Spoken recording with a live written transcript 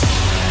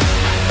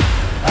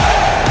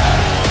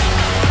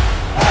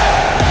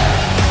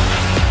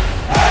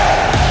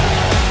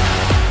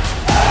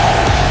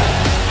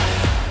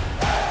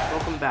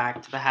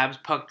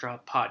Habs Puck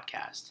Drop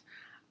podcast.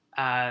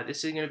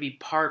 This is going to be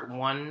part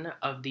one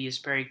of the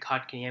Jesperi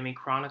Kotkaniemi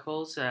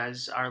Chronicles.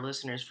 As our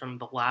listeners from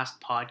the last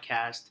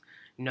podcast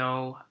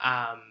know,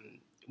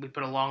 we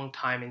put a long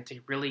time into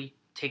really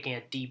taking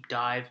a deep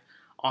dive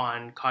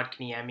on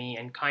Kotkaniemi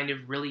and kind of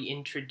really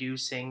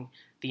introducing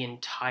the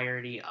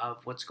entirety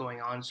of what's going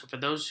on. So for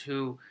those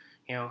who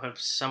have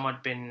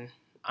somewhat been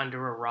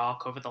under a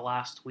rock over the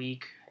last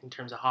week in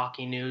terms of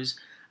hockey news,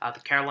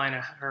 the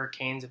Carolina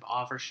Hurricanes have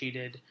offer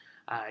sheeted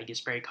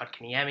Jesperi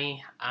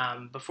Kotkaniemi.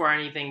 Before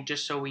anything,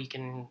 just so we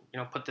can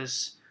put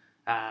this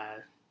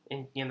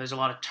in, there's a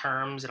lot of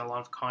terms and a lot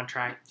of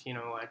contract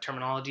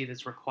terminology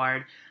that's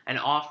required. An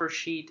offer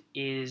sheet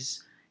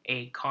is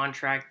a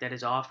contract that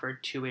is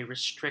offered to a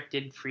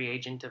restricted free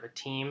agent of a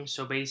team.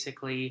 So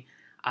basically,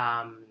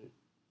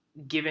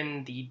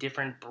 given the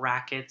different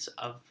brackets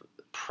of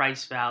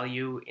price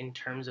value in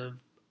terms of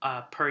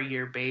per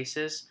year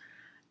basis,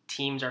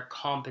 teams are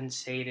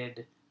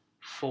compensated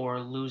for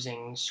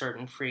losing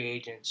certain free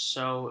agents.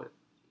 So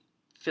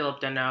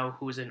Philip Danault,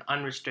 who is an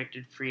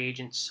unrestricted free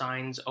agent,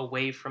 signs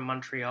away from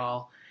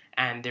Montreal,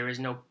 and there is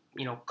no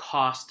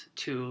cost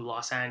to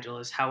Los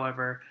Angeles.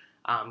 However,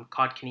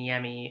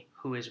 Kotkaniemi,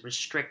 who is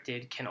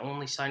restricted, can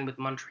only sign with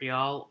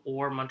Montreal,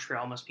 or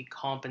Montreal must be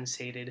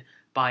compensated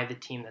by the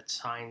team that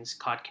signs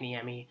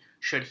Kotkaniemi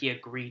should he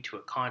agree to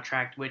a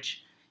contract,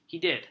 which he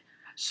did.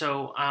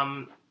 So,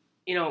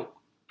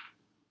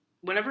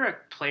 whenever a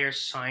player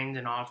signs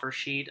an offer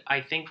sheet, I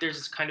think there's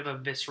this kind of a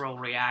visceral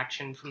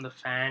reaction from the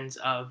fans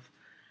of,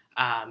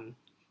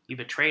 you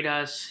betrayed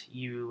us,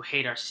 you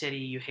hate our city,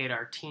 you hate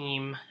our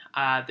team.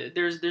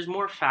 There's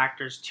more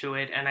factors to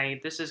it,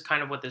 and this is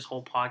kind of what this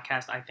whole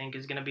podcast I think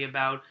is going to be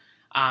about.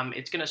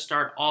 It's going to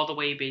start all the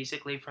way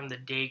basically from the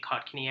day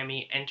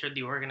Kotkaniemi entered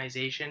the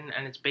organization,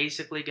 and it's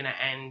basically going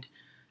to end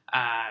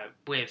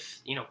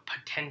with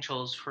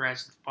potentials for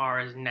as far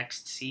as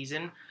next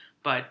season.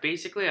 But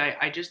basically,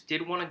 I just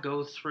did want to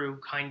go through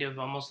kind of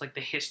almost like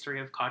the history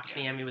of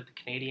Kotkaniemi with the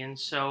Canadiens.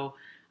 So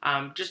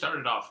just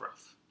started off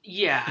rough.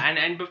 Yeah,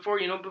 and before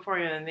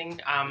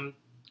anything,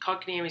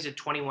 Kotkaniemi is a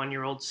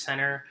 21-year-old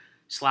center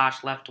 /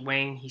 left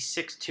wing. He's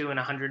 6'2" and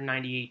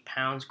 198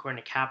 pounds,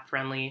 according to Cap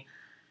Friendly.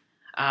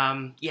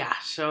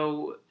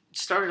 So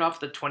started off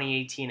the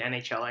 2018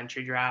 NHL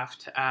entry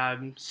draft.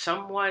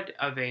 Somewhat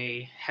of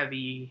a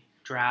heavy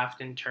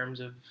draft in terms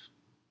of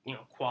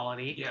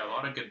quality. Yeah, a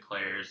lot of good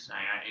players.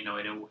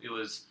 It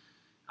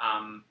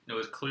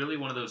was clearly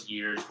one of those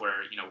years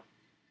where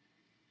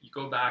you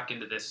go back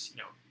into this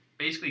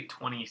basically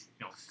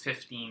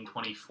 2015,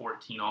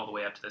 2014, all the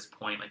way up to this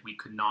point, like we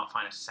could not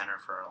find a center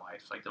for our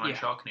life. Like the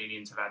Montreal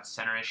Canadiens have had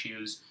center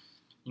issues,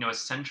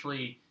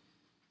 essentially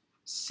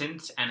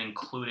since and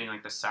including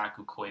like the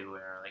Saku Koivu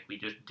era. Like we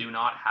just do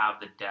not have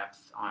the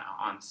depth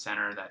on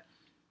center that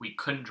we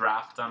couldn't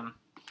draft them.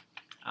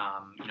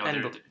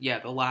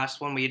 The last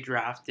one we had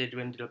drafted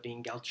ended up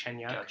being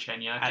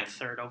Galchenyuk at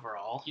third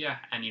overall. Yeah,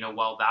 and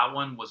while that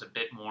one was a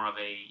bit more of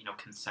a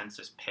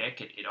consensus pick,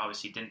 it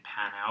obviously didn't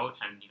pan out,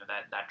 and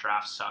that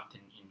draft sucked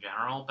in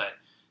general. But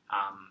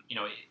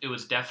it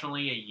was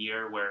definitely a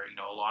year where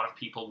a lot of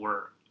people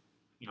were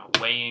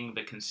weighing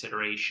the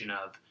consideration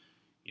of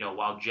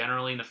while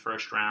generally in the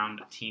first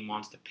round a team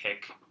wants to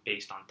pick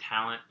based on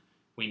talent,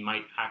 we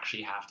might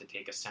actually have to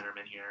take a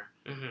centerman here.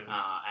 Mm-hmm.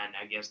 And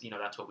I guess,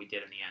 that's what we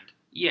did in the end.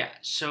 Yeah,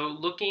 so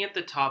looking at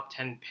the top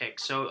 10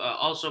 picks, so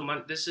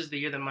also this is the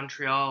year that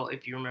Montreal,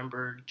 if you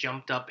remember,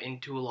 jumped up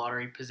into a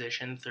lottery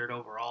position, third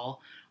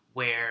overall,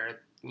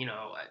 where,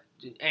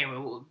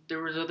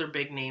 there was other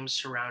big names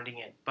surrounding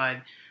it.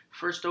 But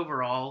first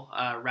overall,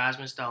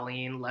 Rasmus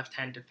Dahlin,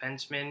 left-hand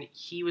defenseman,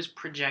 he was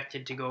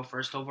projected to go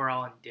first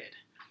overall and did.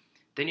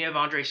 Then you have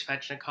Andrei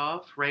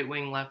Svechnikov, right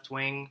wing, left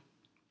wing,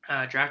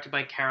 drafted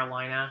by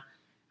Carolina.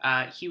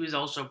 He was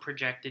also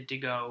projected to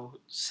go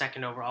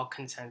second overall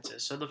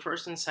consensus. So the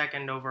first and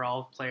second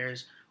overall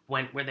players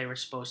went where they were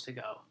supposed to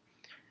go.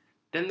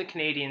 Then the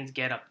Canadiens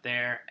get up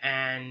there,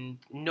 and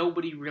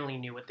nobody really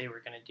knew what they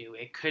were going to do.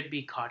 It could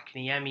be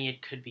Kotkaniemi,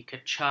 it could be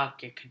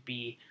Tkachuk, it could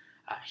be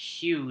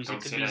Hughes,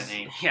 Don't say that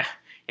name.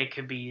 It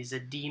could be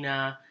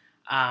Zadina.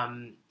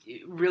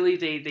 Really,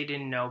 they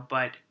didn't know,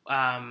 but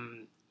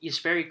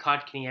Jesperi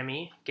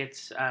Kotkaniemi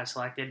gets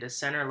selected as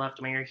center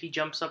left winger. He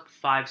jumps up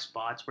 5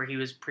 spots where he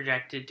was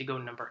projected to go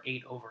number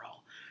 8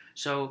 overall.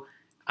 So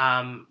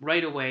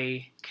right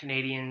away,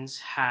 Canadiens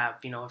have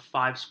a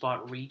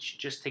 5-spot reach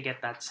just to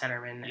get that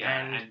centerman.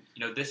 Yeah,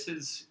 and this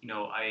is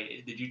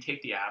did you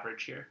take the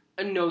average here?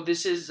 No,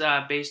 this is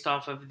based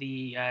off of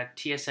the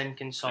TSN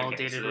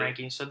consolidated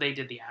ranking. So they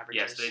did the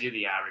averages. Yes, they did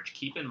the average.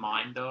 Keep in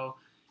mind though,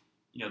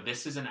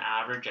 this is an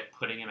average at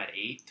putting him at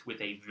 8th with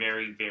a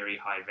very, very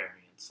high variance.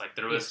 Like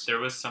there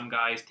was some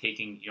guys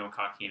taking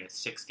Kotkaniemi at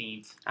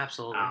 16th.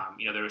 Absolutely.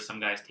 There was some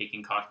guys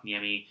taking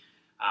Kotkaniemi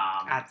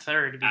At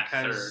third, at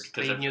because third,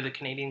 'cause they of- knew the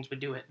Canadians would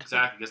do it.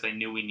 Exactly, because they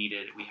knew we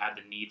had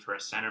the need for a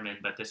centerman,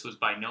 but this was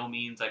by no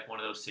means like one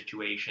of those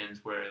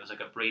situations where it was like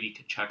a Brady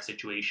Tkachuk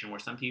situation where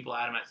some people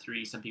had him at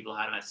 3, some people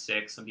had him at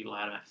 6, some people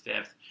had him at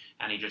 5th,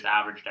 and he just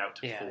averaged out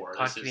to 4.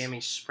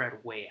 Kotkaniemi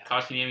spread way out.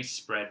 Kotkaniemi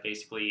spread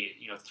basically,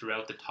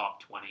 throughout the top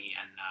 20,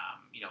 and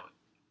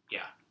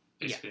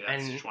basically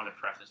that's just wanted to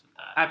preface with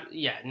that.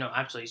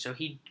 Absolutely. So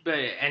he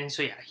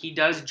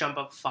does jump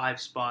up 5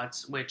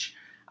 spots, which.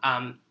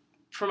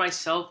 For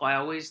myself, I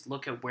always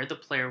look at where the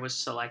player was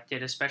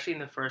selected, especially in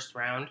the first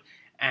round,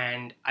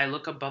 and I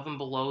look above and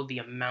below the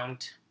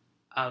amount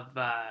of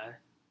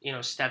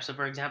steps. So,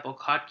 for example,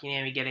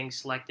 Kotkaniemi getting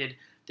selected,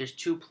 there's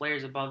 2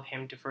 players above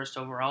him to first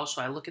overall,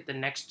 so I look at the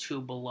next 2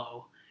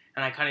 below,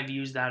 and I kind of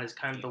use that as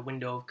kind of the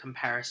window of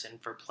comparison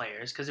for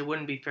players, because it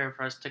wouldn't be fair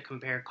for us to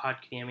compare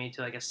Kotkaniemi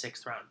to like a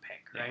 6th round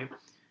pick, right? Yeah.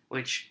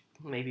 Which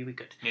maybe we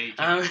could. Maybe.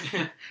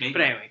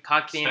 But anyway,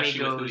 Kotkaniemi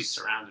goes.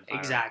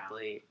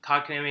 Exactly.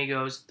 Kotkaniemi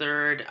goes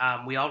 3rd.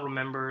 We all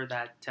remember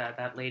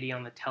that lady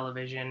on the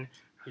television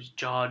whose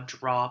jaw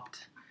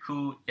dropped.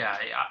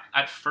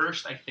 At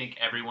first I think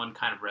everyone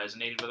kind of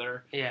resonated with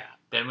her. Yeah.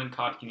 Then when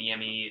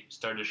Kotkaniemi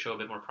started to show a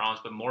bit more promise,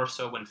 but more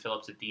so when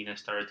Filip Zadina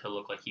started to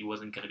look like he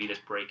wasn't going to be this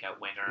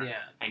breakout winger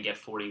and get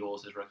 40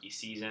 goals his rookie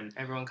season.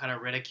 Everyone kind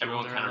of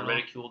ridiculed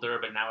her,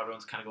 but now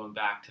everyone's kind of going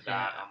back to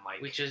that.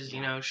 Which is,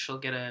 she'll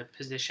get a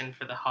position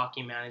for the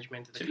hockey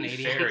management of the Canadiens. To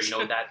be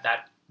fair,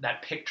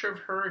 that picture of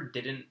her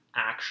didn't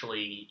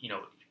actually,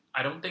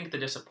 I don't think the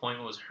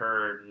disappointment was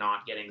her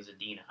not getting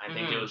Zadina. I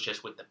think it was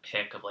just with the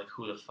pick of like,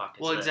 who the fuck is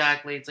this? Well,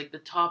 exactly. It's like the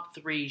top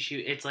 3.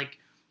 It's like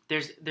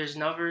there's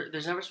never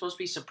supposed to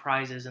be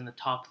surprises in the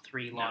top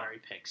 3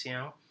 lottery picks.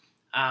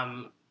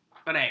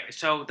 But anyway,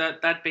 so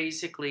that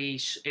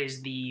basically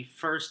is the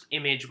first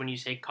image when you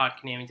say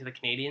Kotkaniemi to the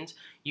Canadiens.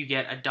 You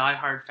get a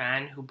diehard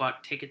fan who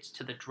bought tickets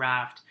to the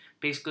draft,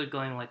 basically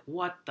going like,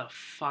 "What the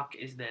fuck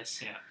is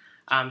this?" Yeah.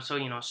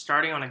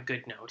 Starting on a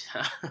good note,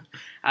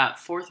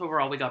 4th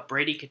overall, we got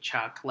Brady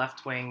Tkachuk,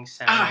 left wing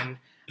centerman.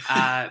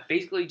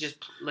 Basically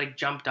just like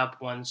jumped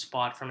up 1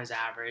 spot from his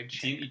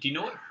average. Do you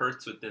know what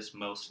hurts with this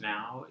most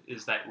now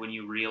is that when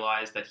you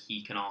realize that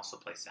he can also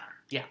play center.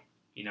 Yeah.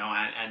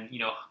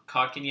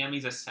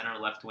 Kotkaniemi's a center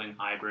left wing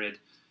hybrid.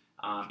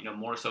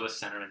 More so a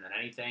centerman than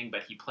anything,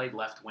 but he played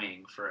left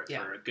wing for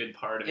a good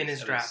part of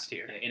his draft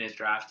year. In his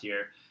draft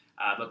year.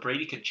 But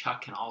Brady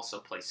Tkachuk can also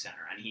play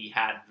center, and he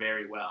had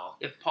very well.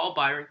 If Paul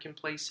Byron can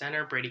play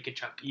center, Brady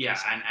Tkachuk can play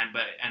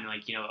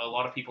center. A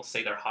lot of people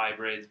say they're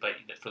hybrids, but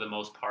for the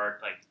most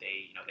part, like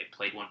they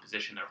played one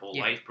position their whole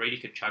life. Brady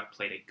Tkachuk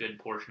played a good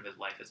portion of his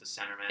life as a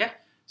centerman. Yeah.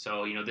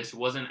 So this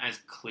wasn't as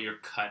clear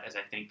cut as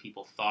I think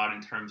people thought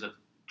in terms of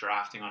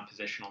drafting on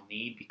positional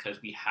need, because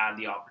we had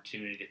the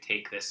opportunity to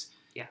take this.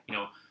 Yeah.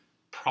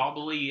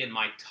 Probably in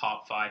my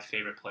top 5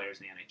 favorite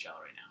players in the NHL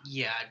right now.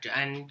 Yeah,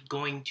 and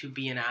going to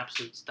be an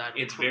absolute stud.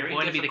 It's very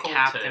going difficult to be the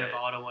captain of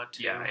Ottawa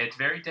too. Yeah, it's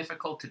very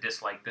difficult to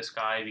dislike this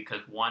guy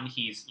because one,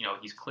 he's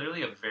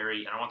clearly a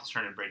very. I don't want this to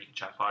turn into Brady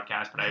Tkachuk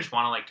podcast, but I just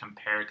want to like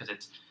compare because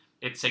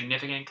it's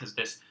significant because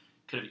this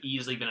could have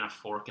easily been a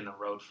fork in the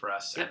road for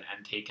us and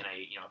taken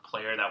a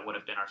player that would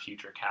have been our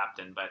future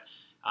captain. But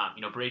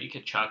Brady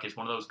Tkachuk is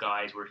one of those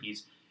guys where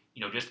he's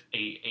just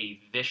a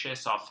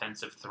vicious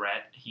offensive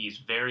threat. He's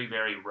very,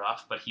 very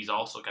rough, but he's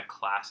also like a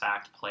class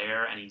act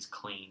player, and he's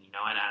clean,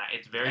 and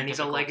it's very. And he's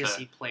a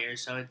legacy player,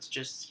 so it's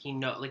just he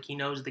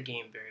knows the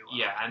game very well.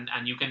 Yeah,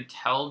 and you can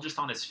tell just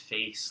on his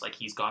face, like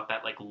he's got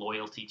that like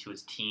loyalty to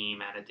his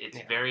team, and it's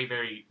very,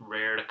 very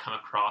rare to come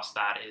across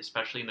that,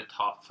 especially in the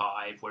top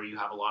 5, where you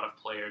have a lot of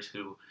players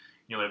who.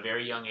 At a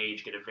very young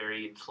age, get a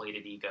very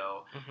inflated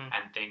ego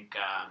and think,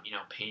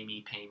 pay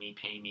me.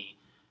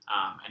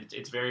 And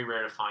it's very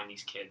rare to find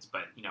these kids,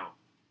 but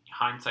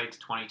hindsight's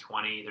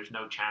 2020. There's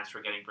no chance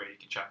we're getting Brady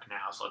Tkachuk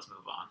now, so let's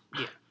move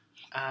on.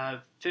 Yeah.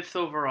 5th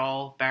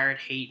overall, Barrett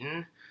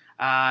Hayton.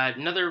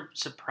 Another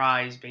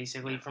surprise,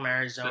 basically, from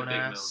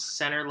Arizona.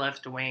 Center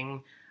left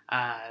wing.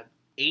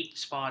 8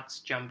 spots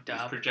jumped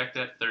up. He's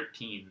projected at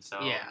 13, so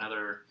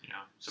another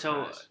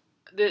surprise. So.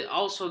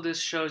 This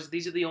shows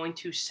these are the only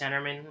 2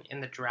 centermen in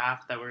the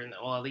draft that were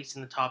at least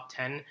in the top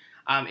 10.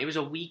 It was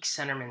a weak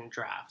centerman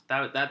draft.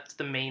 That's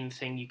the main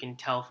thing you can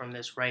tell from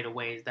this right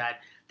away is that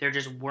there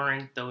just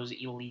weren't those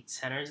elite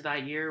centers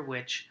that year,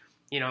 which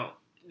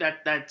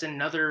that's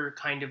another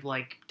kind of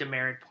like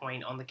demerit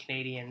point on the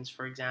Canadiens,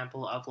 for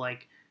example, of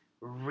like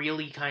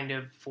really kind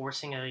of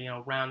forcing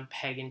a round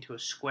peg into a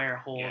square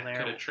hole there.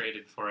 Could have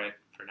traded for it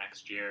for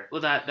next year.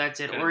 Well, that's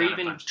it, or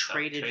even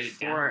traded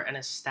for an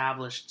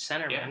established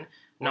centerman. Yeah.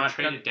 Or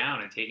traded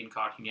down and taken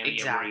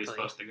Kotkaniemi where he was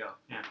supposed to go.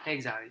 Yeah.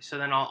 Exactly. So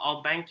then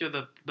I'll bang through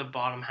the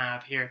bottom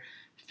half here.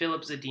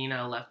 Filip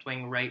Zadina, left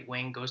wing, right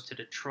wing, goes to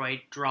Detroit,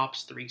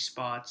 drops 3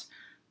 spots.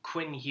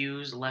 Quinn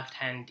Hughes,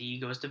 left-hand D,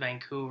 goes to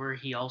Vancouver.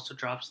 He also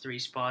drops 3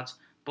 spots.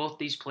 Both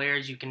these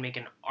players, you can make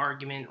an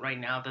argument right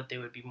now that they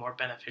would be more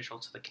beneficial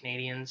to the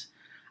Canadiens.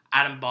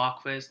 Adam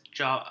Boqvist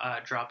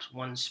drops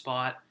 1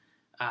 spot.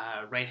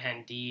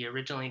 Right-hand D,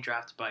 originally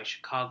drafted by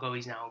Chicago.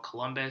 He's now in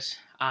Columbus.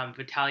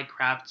 Vitaly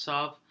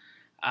Kravtsov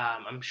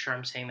I'm sure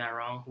I'm saying that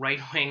wrong. Right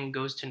wing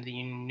goes to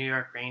the New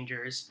York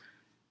Rangers,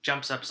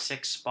 jumps up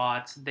 6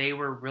 spots. They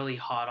were really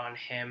hot on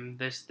him.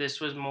 This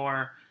was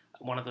more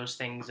one of those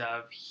things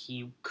of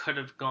he could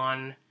have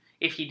gone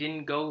if he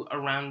didn't go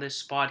around this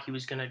spot, he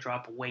was going to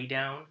drop way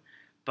down.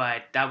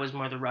 But that was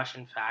more the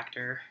Russian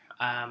factor.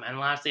 And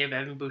last, they have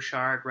Evan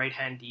Bouchard, right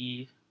hand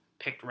D,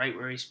 picked right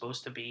where he's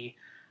supposed to be.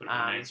 Would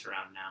have been nice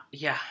around now.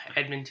 Yeah,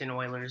 Edmonton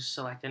Oilers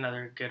select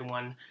another good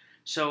one.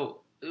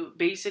 So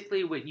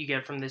basically, what you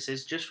get from this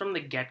is just from the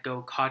get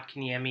go,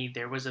 Kotkaniemi,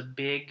 there was a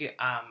big.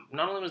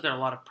 Not only was there a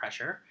lot of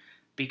pressure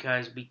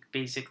because we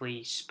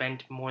basically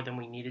spent more than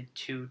we needed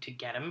to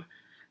get him,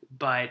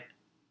 but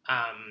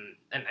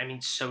and I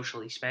mean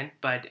socially spent,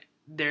 but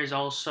there's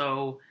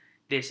also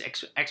this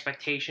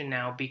expectation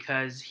now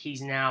because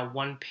he's now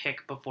one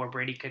pick before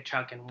Brady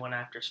Tkachuk and one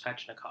after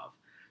Svechnikov.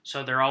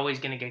 So they're always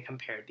going to get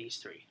compared, these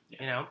three,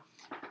 you know?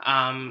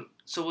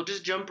 So we'll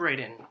just jump right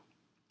in.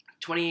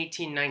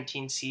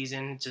 2018-19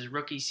 season, it's his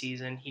rookie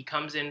season. He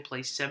comes in,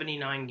 plays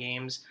 79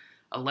 games,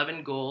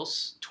 11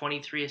 goals,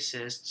 23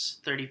 assists,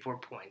 34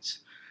 points.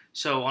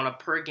 So on a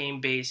per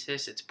game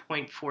basis, it's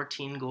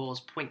 .14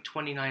 goals,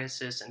 .29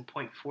 assists, and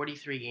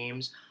 .43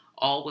 games,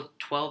 all with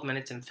 12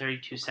 minutes and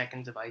 32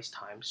 seconds of ice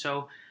time.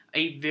 So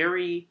a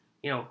very,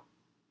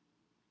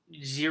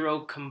 zero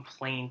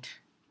complaint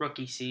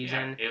rookie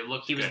season. Yeah, it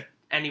looked good.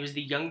 And he was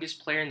the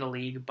youngest player in the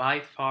league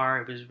by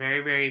far. It was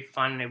very, very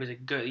fun. It was a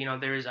good,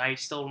 I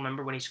still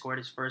remember when he scored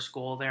his first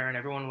goal there, and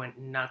everyone went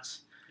nuts.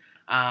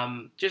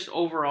 Just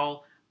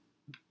overall,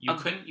 you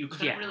couldn't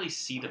really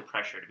see the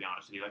pressure, to be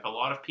honest with you. Like a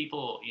lot of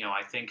people,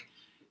 I think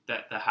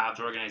that the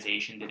Habs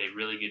organization did a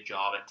really good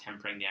job at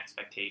tempering the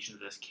expectations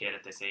of this kid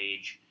at this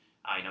age.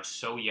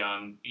 So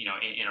young,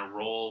 in a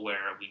role where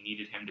we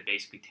needed him to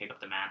basically take up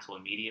the mantle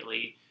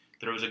immediately.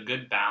 There was a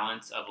good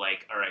balance of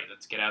like, all right,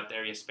 let's get out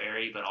there,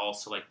 Jesperi, but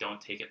also like,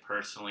 don't take it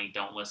personally.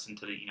 Don't listen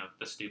to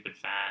the stupid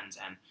fans,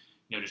 and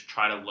just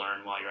try to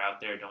learn while you're out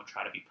there. Don't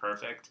try to be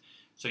perfect.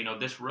 So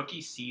this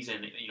rookie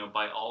season,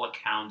 by all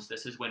accounts,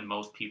 this is when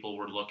most people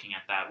were looking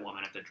at that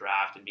woman at the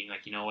draft and being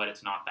like, you know what,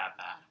 it's not that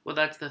bad. Well,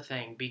 that's the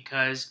thing,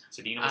 because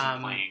Zadina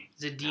wasn't playing.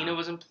 Zadina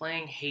wasn't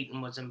playing.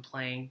 Hayton wasn't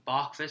playing.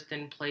 Bachfest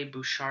didn't play.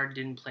 Bouchard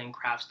didn't play. And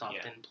Kravtsov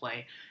didn't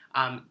play.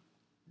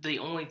 The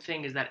only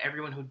thing is that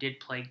everyone who did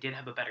play did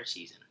have a better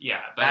season. Yeah,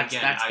 but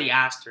that's the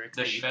asterisk.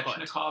 The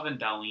Svechnikov and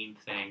Dahlin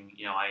thing,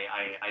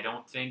 I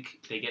don't think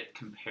they get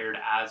compared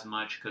as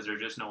much because there's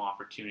just no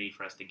opportunity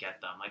for us to get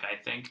them. Like, I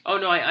think... Oh,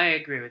 no, I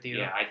agree with you.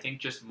 Yeah, I think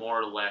just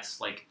more or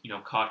less, like,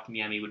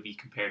 Kotkaniemi would be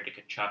compared to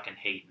Tkachuk and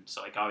Hayton.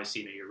 So, like,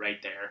 obviously, you're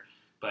right there.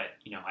 But,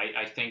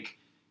 I think...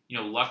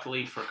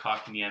 luckily for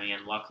Kotkaniemi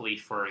and luckily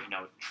for,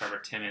 Trevor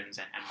Timmins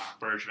and Marc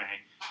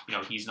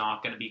Bergevin, he's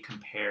not going to be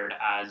compared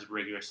as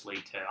rigorously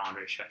to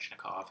Andrei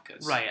Svechnikov.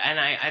 Right, and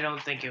I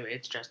don't think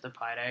it's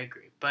justified, I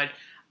agree. But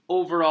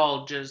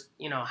overall, just,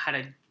 had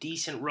a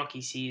decent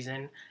rookie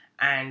season,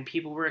 and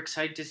people were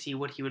excited to see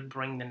what he would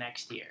bring the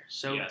next year.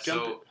 So, you want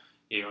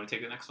to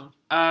take the next one?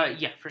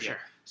 Yeah, for sure.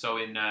 So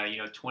in,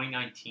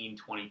 2019,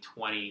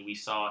 2020, we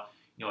saw,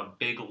 a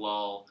big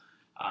lull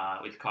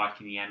with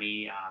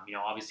Kotkaniemi,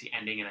 obviously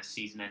ending in a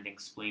season-ending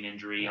spleen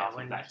injury off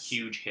of that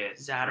huge hit.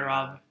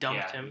 Zadorov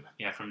dumped him.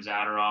 Yeah, from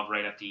Zadorov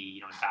right at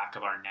the back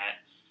of our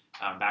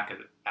net, back of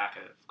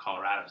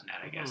Colorado's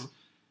net, I guess.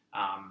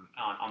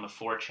 On the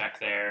forecheck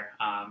there,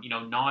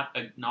 not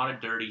a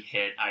dirty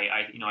hit.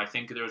 I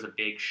think there was a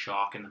big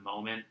shock in the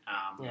moment.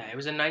 It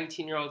was a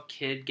 19-year-old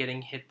kid getting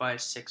hit by a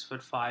 6'5",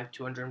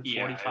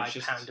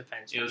 245-pound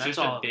defenseman. It was just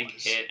a big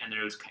hit, and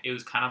it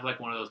was kind of like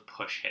one of those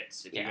push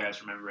hits, if you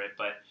guys remember it,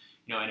 but.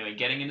 Anyway,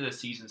 getting into the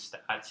season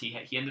stats,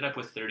 he ended up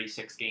with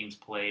 36 games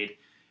played.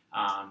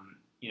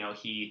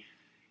 He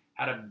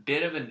had a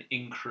bit of an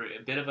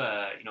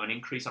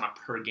increase on a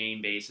per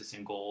game basis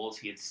in goals.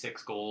 He had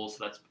 6 goals,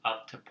 so that's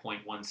up to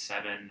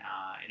 .17.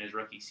 In his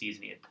rookie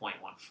season, he had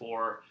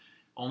 .14.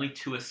 Only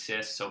 2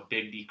 assists, so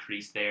big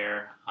decrease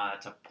there.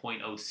 That's a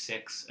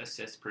 .06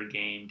 assists per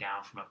game,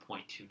 down from a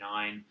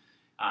 .29.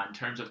 In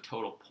terms of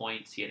total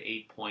points, he had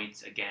 8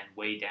 points, again,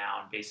 way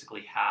down,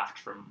 basically halved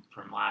from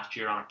last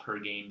year on a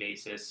per-game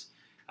basis,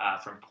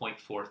 from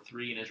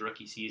 .43 in his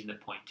rookie season to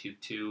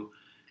 .22.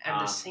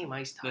 And the same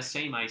ice time. The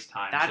same ice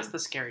time. That's the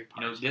scary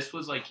part. This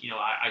was like,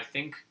 I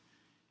think,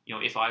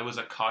 if I was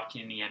a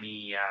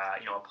Kotkaniemi,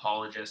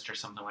 apologist or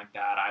something like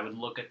that, I would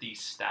look at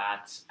these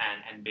stats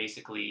and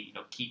basically,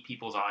 keep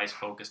people's eyes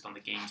focused on the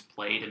games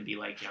played and be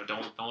like,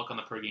 don't look on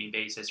the per-game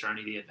basis or any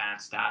of the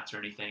advanced stats or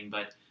anything,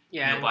 but...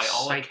 Yeah, by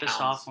all cite accounts, the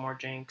sophomore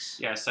jinx.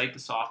 Yeah, cite the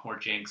sophomore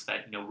jinx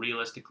that,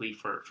 realistically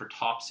for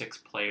top 6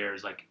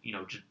 players, like,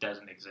 just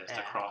doesn't exist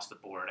across the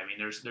board. I mean,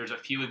 there's a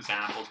few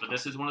examples, but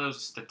this is one of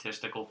those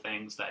statistical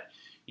things that,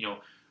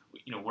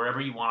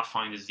 wherever you want to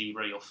find a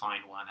zebra, you'll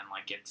find one. And,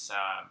 like, it's,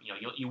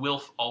 you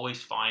will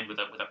always find with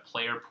a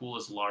player pool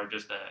as large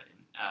as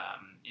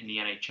in the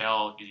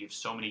NHL, because you have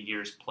so many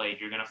years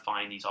played, you're going to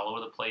find these all over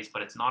the place,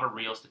 but it's not a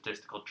real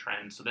statistical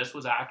trend. So this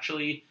was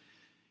actually...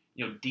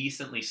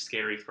 decently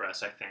scary for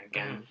us, I think.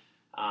 And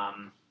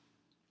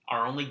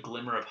our only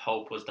glimmer of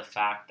hope was the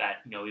fact that,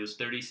 you know, it was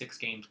 36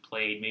 games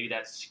played. Maybe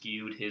that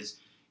skewed his,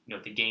 you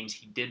know, the games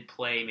he did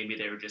play. Maybe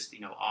they were just,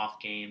 you know, off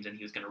games, and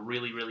he was going to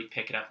really, really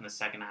pick it up in the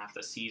second half of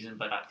the season.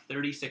 But at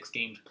 36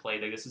 games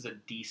played, like, this is a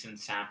decent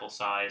sample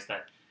size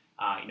that,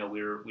 you know,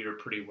 we were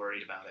pretty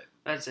worried about it.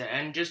 That's it.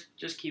 And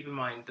just keep in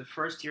mind, the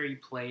first year he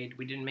played,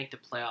 we didn't make the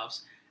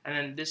playoffs. And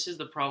then this is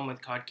the problem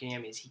with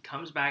Kotkaniemi is he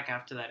comes back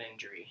after that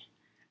injury,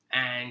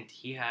 and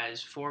he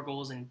has 4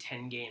 goals in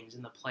 10 games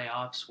in the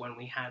playoffs when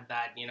we had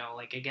that, you know,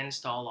 like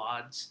against all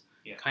odds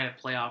kind of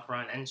playoff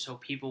run. And so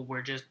people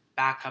were just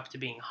back up to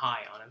being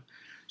high on him.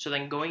 So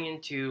then going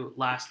into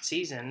last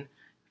season,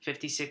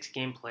 56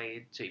 game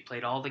played, so he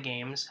played all the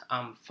games,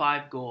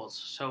 5 goals.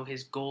 So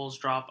his goals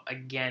drop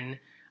again,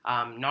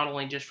 not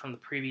only just from the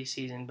previous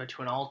season, but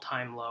to an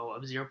all-time low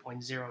of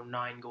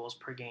 0.09 goals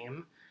per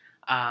game.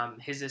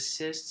 His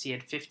assists, he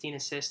had 15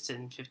 assists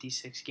in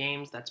 56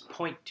 games. That's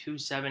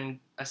 0.27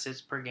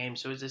 assists per game.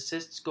 So his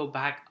assists go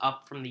back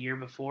up from the year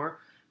before,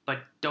 but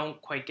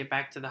don't quite get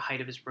back to the height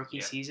of his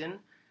rookie season.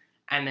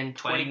 And then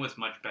playing with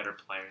much better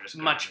players.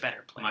 Much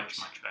better players.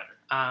 Much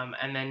better.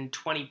 And then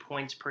 20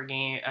 points per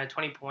game,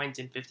 20 points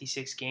in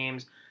 56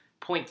 games,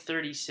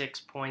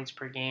 0.36 points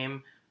per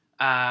game,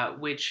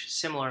 which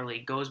similarly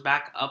goes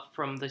back up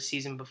from the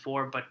season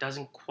before, but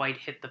doesn't quite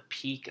hit the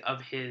peak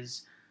of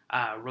his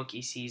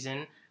rookie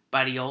season.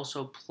 But he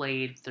also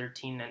played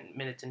 13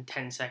 minutes and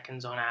 10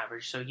 seconds on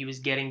average, so he was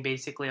getting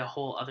basically a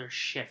whole other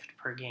shift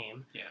per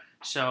game. Yeah.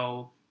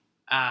 So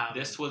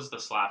this was the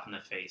slap in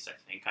the face, I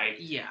think.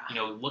 You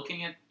know,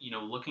 looking at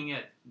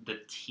the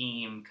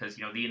team, because,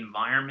 you know, the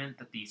environment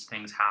that these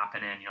things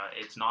happen in, you know,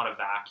 it's not a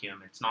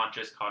vacuum. It's not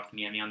just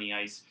Kotkaniemi on the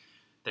ice.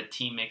 The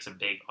team makes a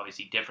big,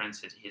 obviously,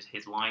 difference.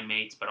 His line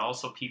mates, but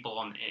also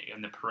people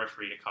in the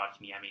periphery to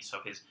Kotkaniemi. So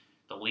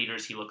the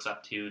leaders he looks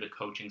up to, the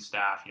coaching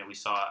staff. You know, we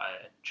saw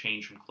a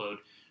change from Claude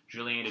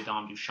Julien to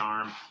Dom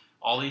Ducharme.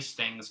 All these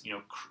things, you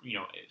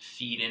know,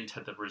 feed into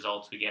the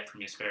results we get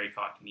from Jesperi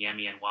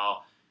Kotkaniemi. And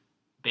while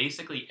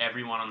basically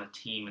everyone on the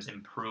team is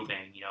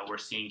improving, you know, we're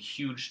seeing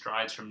huge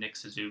strides from Nick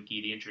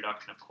Suzuki, the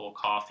introduction of Cole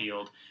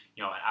Caulfield,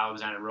 you know,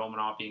 Alexander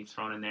Romanov being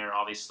thrown in there,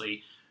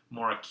 obviously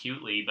more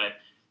acutely, but,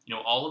 you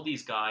know, all of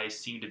these guys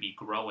seem to be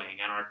growing,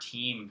 and our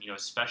team, you know,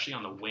 especially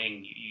on the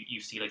wing, you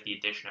see like the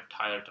addition of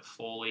Tyler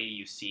Toffoli,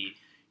 you see,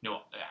 you know,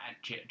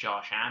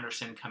 Josh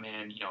Anderson come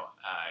in, you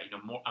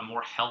know, a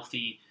more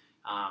healthy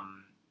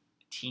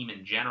team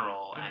in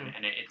general,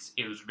 and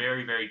it was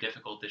very, very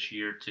difficult this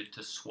year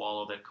to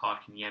swallow the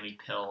Kotkaniemi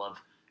pill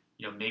of,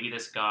 you know, maybe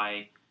this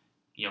guy,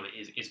 you know,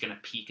 is going to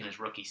peak in his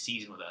rookie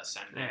season with us,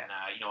 and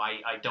you know,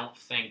 I don't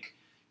think,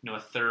 you know, a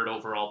third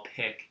overall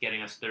pick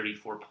getting us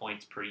 34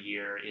 points per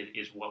year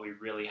is what we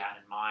really had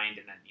in mind.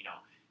 And then, you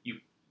know,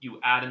 you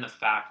add in the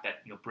fact that,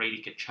 you know,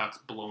 Brady Tkachuk's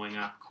blowing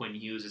up, Quinn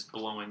Hughes is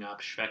blowing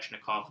up,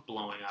 Svechnikov's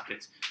blowing up.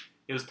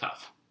 It was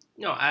tough.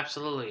 No,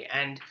 absolutely.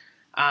 And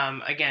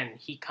again,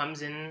 he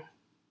comes in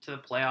to the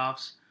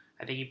playoffs.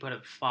 I think he put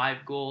up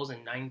 5 goals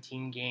in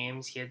 19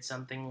 games. He had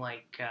something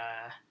like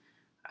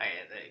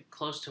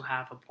close to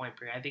half a point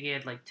per game. I think he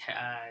had like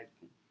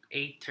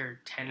 8 or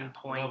 10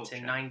 points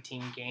in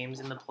 19 games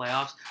in the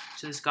playoffs.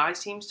 So this guy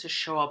seems to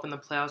show up in the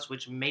playoffs,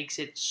 which makes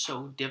it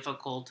so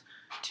difficult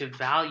to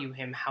value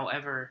him.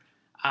 However,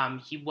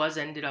 he was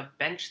ended up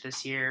benched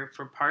this year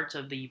for parts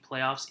of the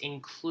playoffs,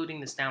 including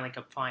the Stanley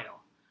Cup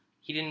final.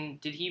 Did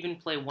he even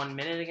play 1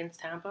 minute against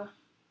Tampa?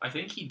 I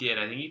think he did.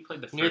 I think he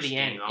played the first near the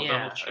end. I'll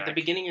double check. At the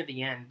beginning or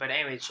the end. But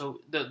anyway,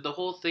 so the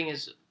whole thing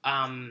is,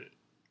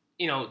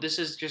 you know, this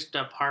is just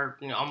a part,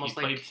 you know, almost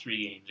he like... He played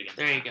 3 games against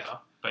There Tampa, you go.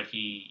 But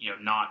he, you know,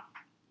 not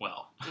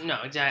well.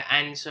 No, exactly.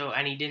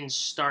 And he didn't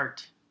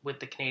start with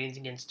the Canadiens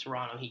against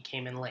Toronto. He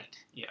came in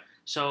late. Yeah.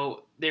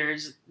 So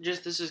this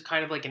is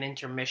kind of like an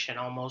intermission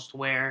almost,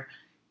 where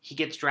he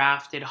gets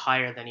drafted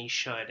higher than he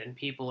should, and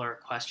people are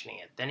questioning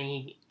it. Then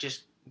he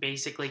just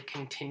basically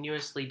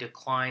continuously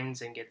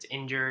declines and gets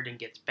injured and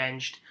gets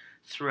benched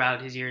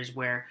throughout his years,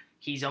 where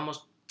he's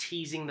almost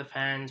teasing the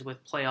fans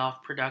with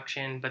playoff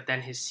production, but then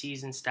his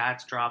season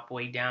stats drop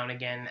way down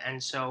again.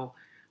 And so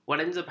what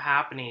ends up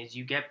happening is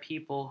you get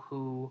people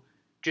who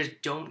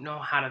just don't know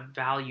how to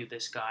value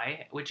this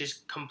guy, which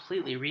is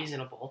completely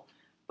reasonable.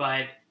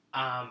 But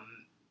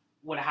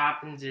what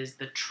happens is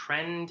the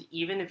trend,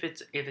 even if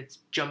it's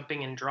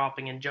jumping and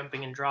dropping and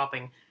jumping and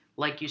dropping,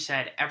 like you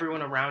said,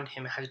 everyone around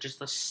him has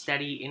just a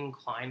steady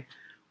incline,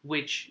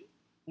 which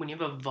when you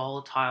have a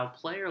volatile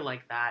player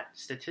like that,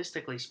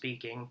 statistically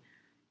speaking,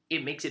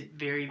 it makes it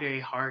very, very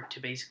hard to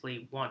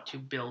basically want to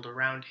build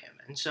around him.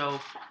 And so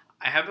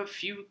I have a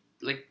few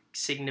like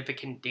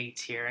significant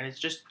dates here, and it's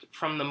just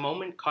from the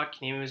moment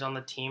Kotkaniemi was on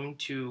the team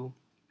to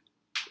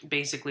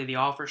basically the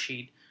offer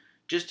sheet,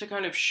 just to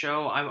kind of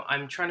show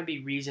I'm trying to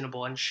be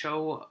reasonable and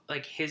show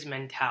like his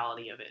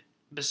mentality of it,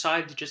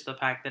 besides just the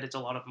fact that it's a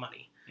lot of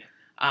money.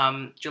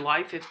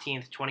 July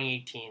 15th,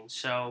 2018,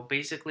 so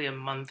basically a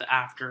month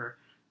after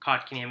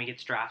Kotkaniemi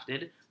gets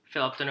drafted,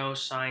 Phillip Danault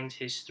signs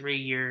his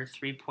 3-year,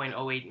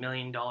 $3.08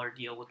 million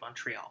deal with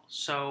Montreal.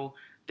 So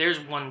there's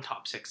one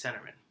top 6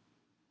 centerman.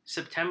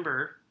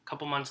 September a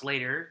couple months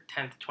later,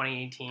 10th,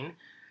 2018,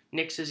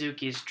 Nick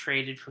Suzuki is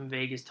traded from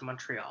Vegas to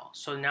Montreal.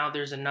 So now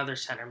there's another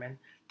centerman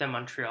that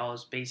Montreal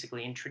is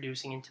basically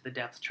introducing into the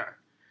depth chart.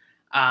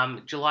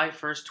 July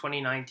 1st,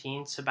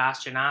 2019,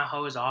 Sebastian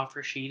Aho is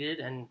offer sheeted,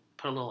 and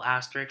put a little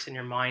asterisk in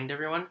your mind,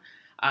 everyone.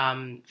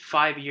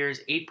 5 years,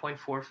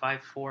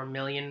 $8.454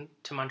 million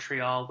to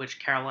Montreal, which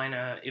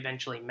Carolina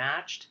eventually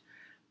matched.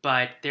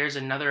 But there's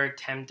another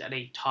attempt at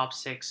a top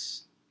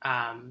six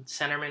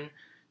centerman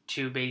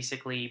to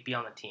basically be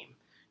on the team.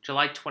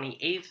 July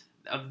 28th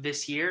of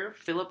this year,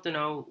 Phillip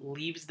Danault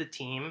leaves the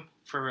team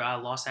for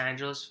Los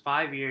Angeles,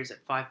 5 years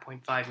at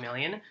 $5.5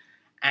 million.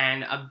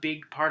 And a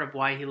big part of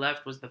why he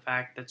left was the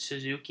fact that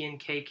Suzuki and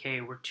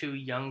KK were two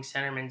young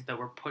centermen that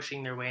were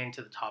pushing their way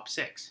into the top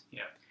six.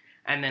 Yeah.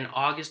 And then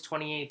August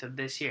 28th of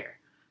this year,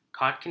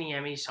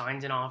 Kotkaniemi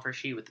signs an offer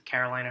sheet with the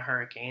Carolina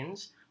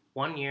Hurricanes.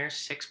 1 year,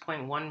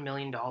 $6.1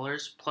 million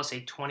plus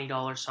a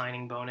 $20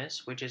 signing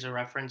bonus, which is a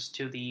reference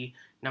to the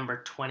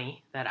number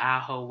 20 that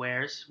Aho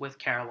wears with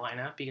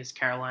Carolina, because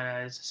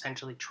Carolina is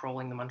essentially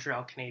trolling the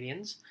Montreal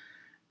Canadiens.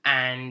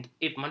 And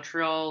if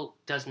Montreal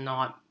does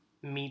not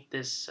meet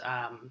this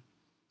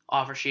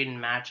offer sheet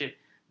and match it,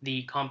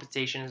 the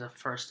compensation is a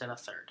first and a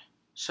third.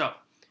 So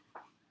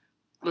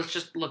let's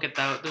just look at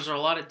that. Those are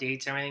a lot of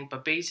dates and everything,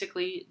 but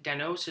basically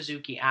Danault,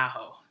 Suzuki,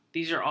 Aho.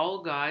 These are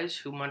all guys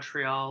who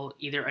Montreal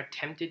either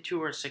attempted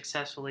to or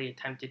successfully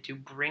attempted to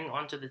bring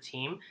onto the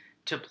team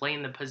to play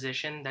in the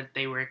position that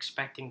they were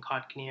expecting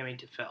Kotkaniemi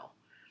to fill.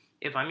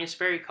 If I'm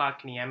Jesperi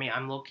Kotkaniemi,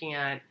 I'm looking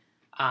at,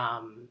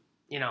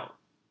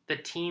 the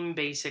team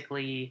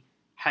basically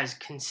has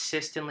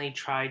consistently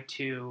tried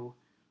to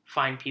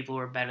find people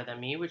who are better than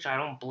me, which I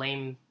don't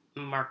blame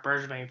Marc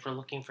Bergevin for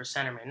looking for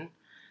centermen.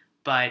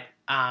 But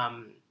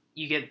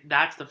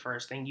that's the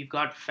first thing. You've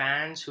got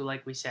fans who,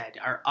 like we said,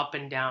 are up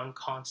and down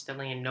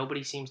constantly, and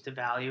nobody seems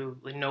to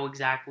know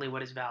exactly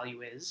what his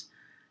value is.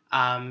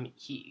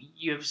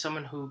 You have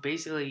someone who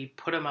basically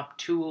put him up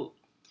to,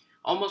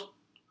 almost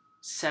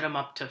set him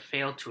up to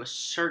fail to a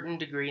certain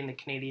degree in the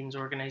Canadiens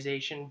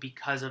organization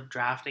because of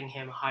drafting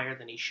him higher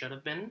than he should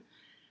have been.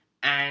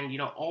 And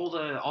all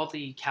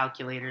the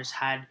calculators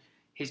had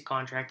his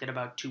contract at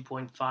about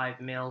 2.5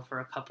 mil for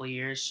a couple of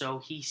years, so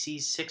he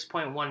sees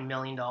 $6.1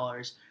 million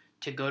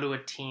to go to a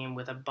team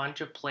with a bunch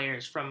of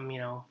players from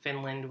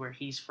Finland, where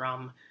he's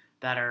from,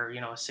 that are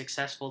a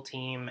successful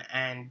team,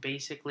 and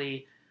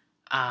basically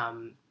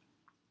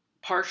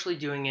partially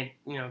doing it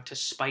to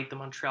spite the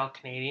Montreal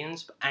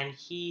Canadiens, and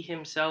he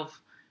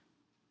himself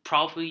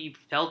probably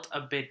felt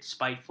a bit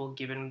spiteful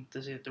given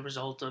the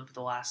result of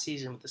the last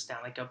season with the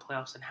Stanley Cup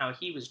playoffs and how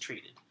he was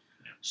treated.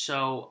 Yeah.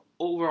 So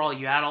overall,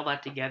 you add all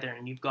that together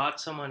and you've got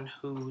someone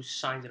who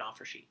signs an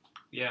offer sheet.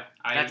 Yeah.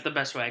 That's the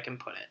best way I can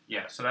put it.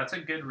 Yeah, so that's a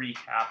good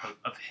recap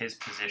of his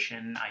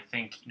position. I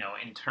think,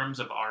 in terms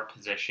of our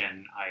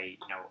position,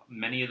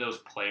 many of those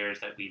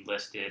players that we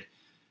listed,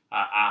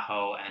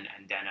 Aho and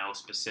Danault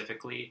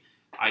specifically,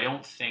 I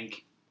don't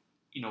think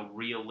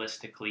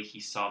realistically, he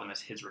saw them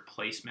as his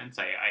replacements.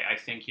 I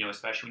think,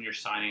 especially when you're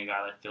signing a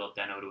guy like Phillip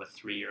Danault to a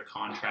 3-year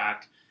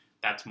contract,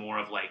 that's more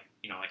of like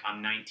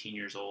I'm 19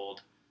 years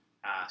old.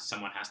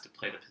 Someone has to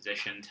play the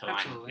position until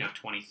Absolutely. I'm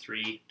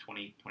 23,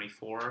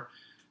 24.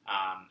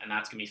 And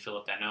that's going to be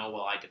Phillip Danault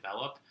while I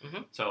develop.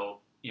 Mm-hmm. So,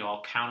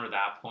 I'll counter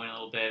that point a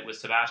little bit. With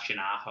Sebastian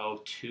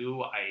Aho,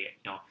 too,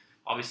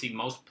 obviously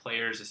most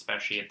players,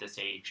 especially at this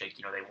age,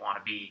 they want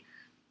to be,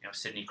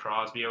 Sidney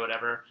Crosby or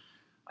whatever.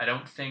 I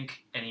don't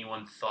think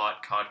anyone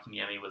thought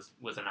Kotkaniemi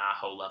was an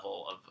Aho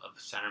level of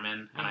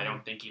centerman, and I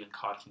don't think even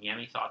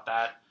Kotkaniemi thought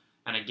that.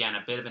 And again,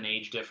 a bit of an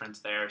age difference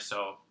there,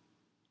 so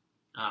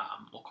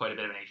quite a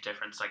bit of an age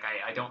difference.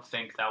 I don't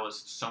think that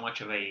was so much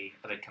of a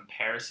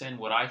comparison.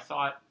 What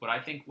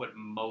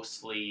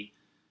mostly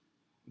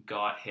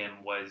got him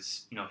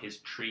was his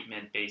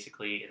treatment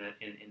basically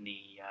in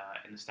the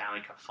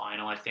Stanley Cup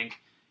final. I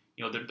think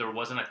there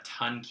wasn't a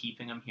ton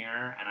keeping him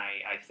here, and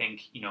I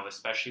think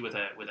especially with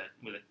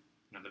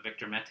the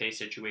Victor Mete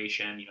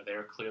situation, they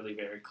were clearly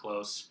very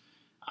close.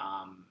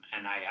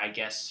 And I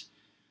guess,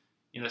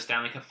 the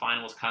Stanley Cup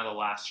final was kind of the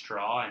last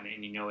straw. And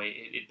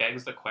it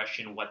begs the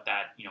question what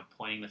that,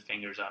 pointing the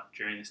fingers up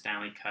during the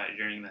Stanley Cup,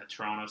 during the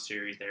Toronto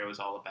series there was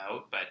all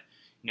about. But,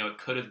 it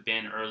could have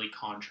been early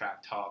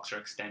contract talks or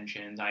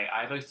extensions. I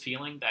have a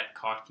feeling that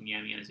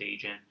Kotkaniemi and his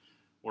agent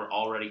were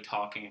already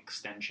talking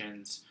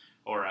extensions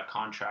or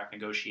contract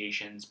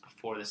negotiations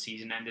before the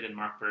season ended, and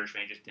Marc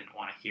Bergevin just didn't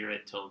want to hear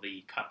it till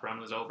the cup run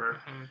was over.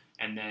 Mm-hmm.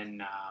 And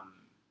then,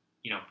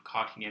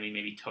 Kotkaniemi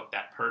maybe took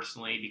that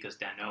personally because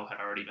Danault had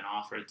already been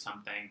offered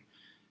something.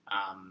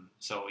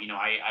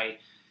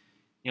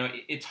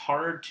 It's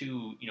hard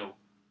to,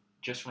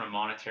 just from a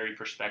monetary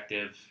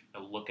perspective,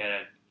 look at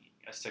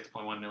a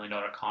 $6.1 million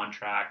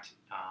contract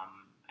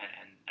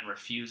and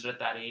refuse it at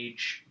that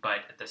age. But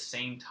at the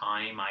same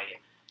time,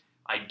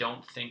 I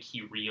don't think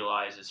he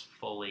realizes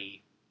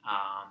fully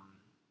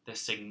the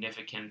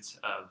significance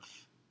of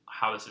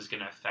how this is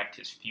going to affect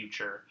his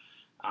future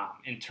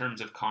in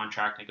terms of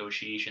contract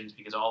negotiations,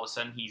 because all of a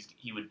sudden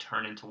he would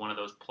turn into one of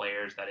those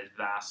players that is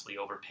vastly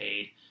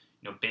overpaid.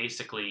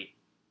 basically,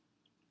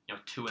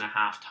 2.5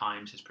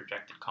 times his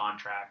projected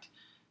contract.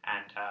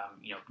 And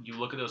you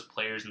look at those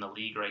players in the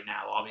league right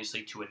now,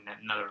 obviously to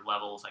another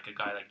levels, like a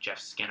guy like Jeff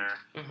Skinner,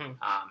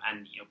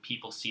 and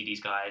people see these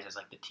guys as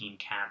like the team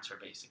cancer,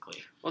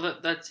 basically. Well,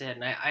 that's it.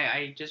 And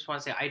I just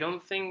want to say I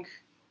don't think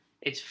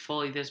it's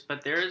fully this,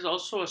 but there is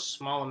also a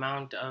small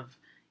amount of,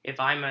 if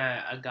I'm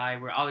a guy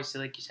where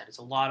obviously, like you said, it's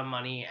a lot of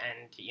money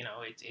and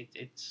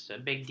it's a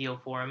big deal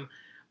for him,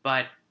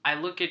 but I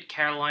look at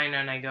Carolina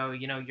and I go,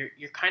 you're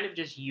kind of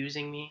just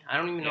using me. I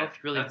don't even know if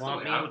you really that's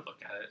want the way me. I would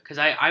look at it. Because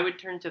I would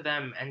turn to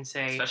them and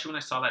say, especially when I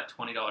saw that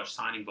 $20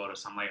 signing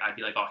bonus, I'd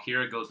be like, oh,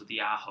 here it goes with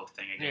the Aho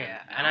thing again.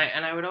 yeah,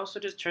 and I would also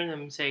just turn to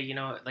them and say,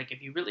 like,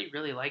 if you really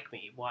really like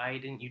me, why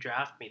didn't you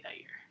draft me that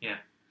year? Yeah,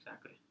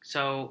 exactly.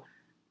 So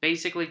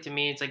basically, to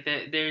me, it's like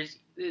there's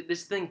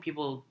this thing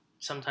people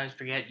sometimes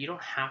forget. You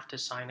don't have to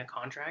sign a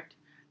contract.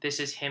 This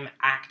is him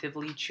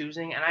actively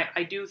choosing, and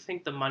I do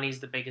think the money's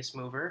the biggest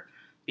mover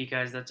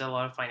because that's a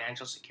lot of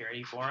financial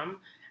security for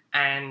him.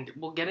 And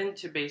we'll get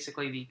into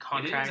basically the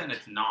contract. It is and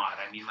it's not.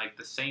 I mean, like,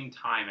 the same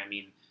time,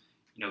 he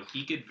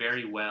could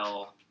very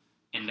well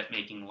end up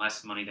making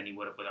less money than he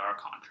would have with our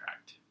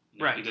contract.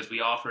 Right. Because we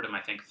offered him, I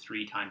think,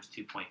 3 times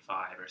 2.5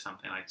 or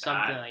something like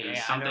that.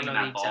 Something in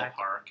that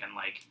ballpark. And,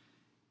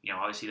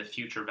 obviously the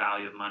future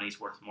value of money is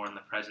worth more than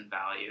the present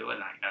value.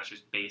 And that's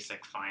just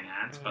basic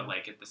finance. Mm-hmm. But,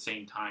 like, at the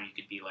same time, you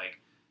could be like,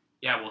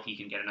 yeah, well, he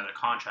can get another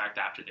contract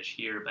after this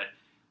year. But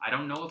I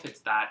don't know if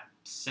it's that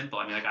simple.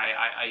 I mean, like,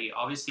 I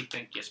obviously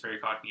think Jesperi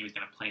Kotkaniemi is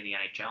going to play in the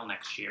NHL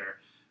next year,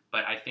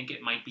 but I think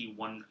it might be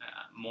one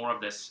more of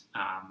this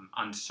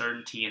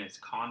uncertainty in his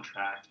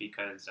contract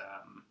because,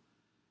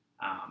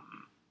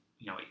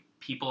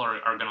 people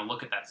are going to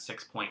look at that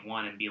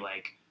 6.1 and be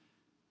like,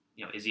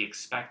 is he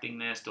expecting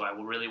this? Do I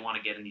really want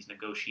to get in these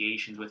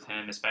negotiations with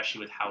him,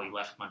 especially with how he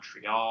left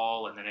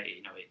Montreal? And then,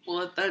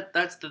 Well,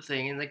 that's the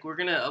thing. And, like,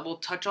 we'll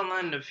touch on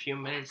that in a few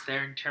minutes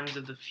there in terms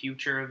of the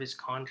future of his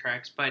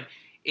contracts. But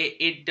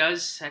it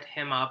does set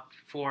him up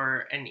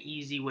for an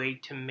easy way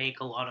to make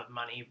a lot of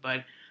money.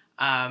 But,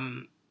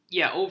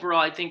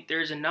 overall, I think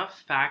there's enough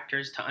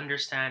factors to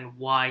understand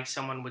why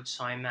someone would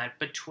sign that.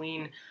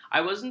 I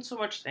wasn't so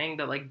much saying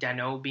that, like,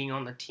 Danault being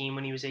on the team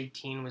when he was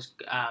 18 was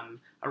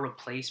a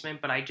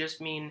replacement, but I just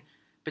mean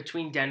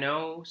between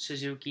Danault,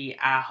 Suzuki,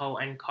 Aho,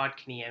 and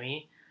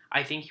Kotkaniemi,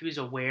 I think he was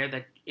aware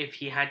that if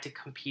he had to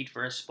compete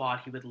for a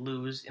spot, he would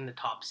lose in the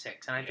top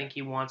 6. And I think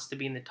he wants to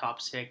be in the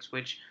top 6,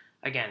 which,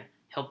 again,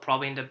 he'll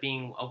probably end up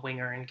being a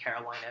winger in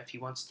Carolina if he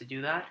wants to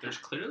do that. There's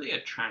clearly a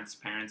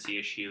transparency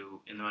issue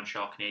in the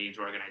Montreal Canadiens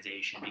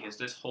organization because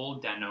this whole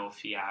Danault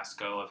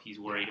fiasco of he's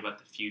worried about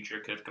the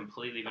future could have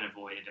completely been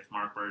avoided if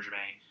Marc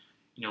Bergevin,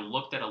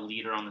 looked at a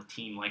leader on the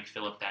team like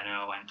Phillip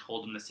Danault and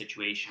told him the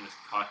situation with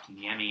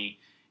Kotkaniemi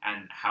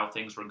and how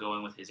things were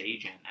going with his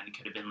agent, and it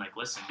could have been like,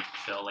 listen,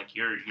 Phil, like,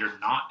 you're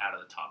not out of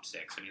the top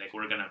 6. I mean, like,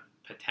 we're going to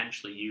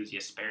potentially use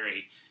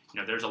Jesperi.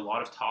 There's a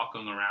lot of talk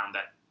going around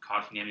that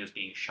Kotkaniemi was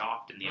being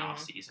shopped in the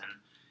offseason,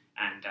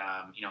 and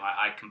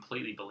I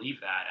completely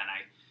believe that, and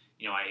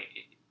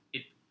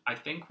I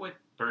think what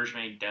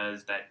Bergevin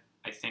does that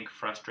I think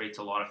frustrates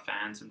a lot of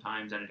fans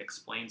sometimes, and it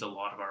explains a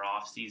lot of our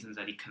off seasons,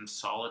 that he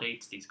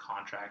consolidates these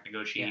contract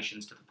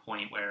negotiations to the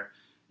point where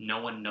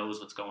no one knows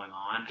what's going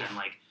on, and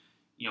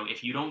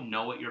if you don't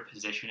know what your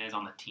position is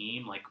on the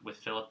team, like with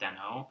Phillip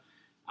Danault,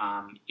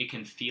 it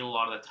can feel a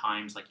lot of the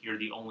times like you're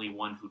the only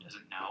one who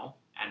doesn't know,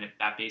 and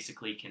that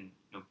basically can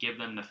give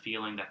them the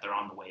feeling that they're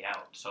on the way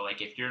out. So,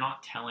 like, if you're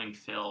not telling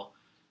Phil,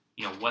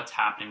 what's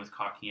happening with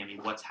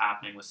Kotkaniemi, what's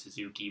happening with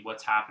Suzuki,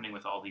 what's happening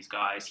with all these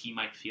guys, he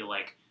might feel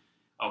like,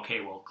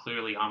 okay, well,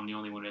 clearly I'm the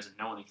only one who doesn't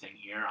know anything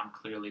here. I'm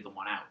clearly the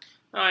one out.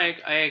 I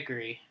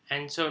agree.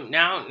 And so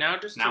now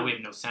we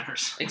have no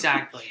centers.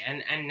 Exactly.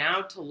 And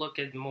now to look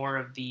at more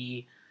of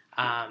the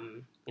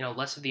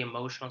less of the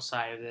emotional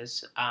side of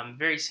this.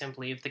 Very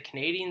simply, if the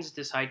Canadiens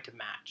decide to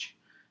match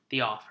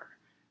the offer,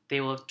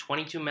 they will have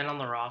 22 men on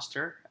the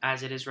roster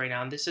as it is right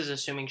now. And this is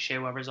assuming Shea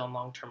Weber's on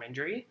long-term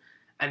injury,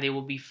 and they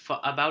will be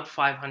about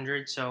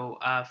 500, so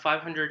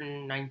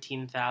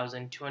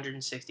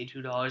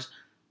 $519,262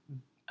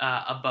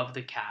 above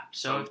the cap.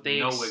 So if they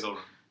no wiggle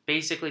room.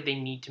 Basically, they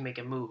need to make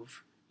a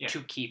move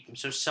to keep them.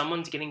 So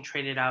someone's getting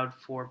traded out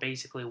for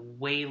basically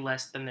way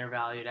less than they're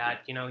valued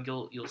at.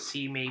 You'll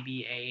see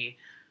maybe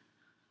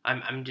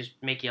I'm just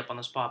making up on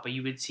the spot, but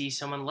you would see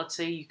someone. Let's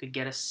say you could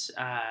get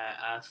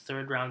a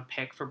third round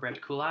pick for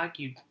Brett Kulak.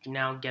 You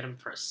now get him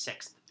for a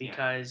 6th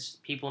because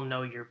people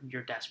know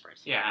you're desperate.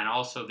 Yeah, and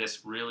also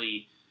this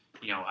really,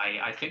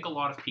 I think a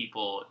lot of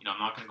people, I'm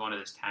not going to go into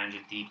this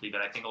tangent deeply,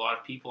 but I think a lot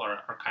of people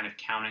are kind of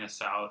counting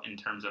us out in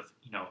terms of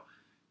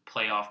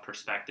playoff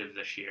perspective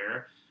this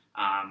year.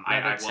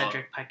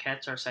 Cedric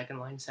Paquette's our second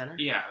line center.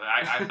 Yeah,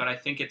 but I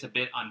think it's a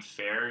bit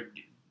unfair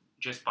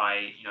just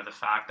by the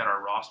fact that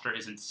our roster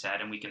isn't set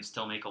and we can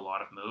still make a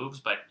lot of moves.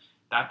 But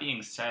that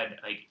being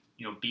said,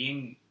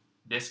 being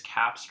this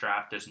cap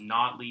strap does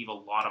not leave a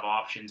lot of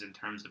options in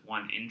terms of,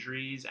 1,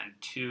 injuries, and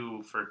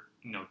 2, for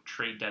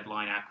trade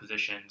deadline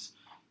acquisitions.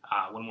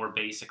 when we're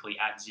basically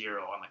at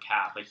zero on the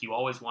cap. Like, you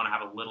always want to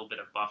have a little bit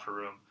of buffer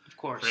room. Of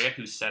course. I forget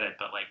who said it,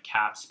 but like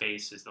cap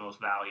space is the most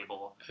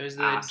valuable. It was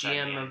the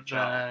GM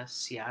of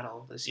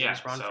Seattle this year,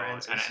 Ron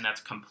Francis. And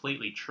that's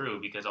completely true,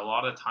 because a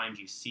lot of the times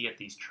you see at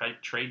these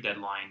trade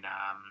deadline,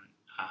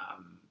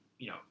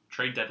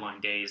 trade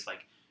deadline days,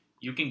 like,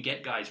 you can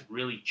get guys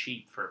really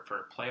cheap for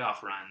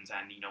playoff runs,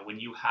 and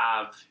when you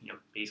have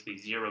basically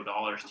 $0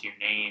 to your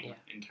name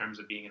in terms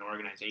of being an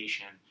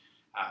organization,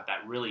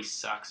 that really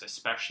sucks,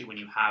 especially when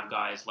you have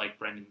guys like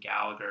Brendan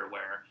Gallagher,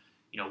 where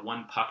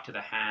one puck to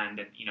the hand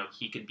and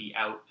he could be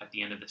out at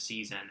the end of the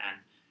season,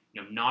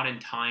 and not in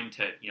time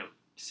to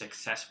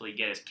successfully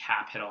get his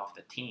cap hit off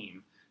the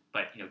team,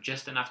 but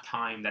just enough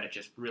time that it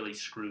just really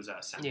screws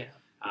us. And,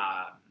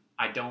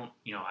 I don't,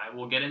 I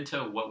will get into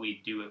what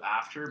we do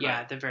after. But,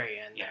 at the very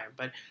end there.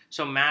 But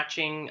so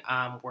matching,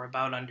 we're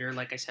about under,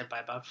 like I said,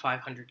 by about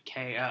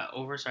 500K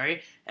over.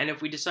 Sorry. And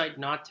if we decide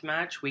not to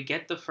match, we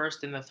get the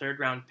first and the third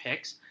round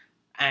picks,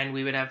 and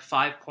we would have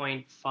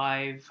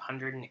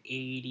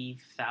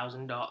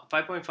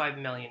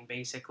 $5.5 million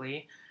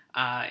basically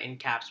in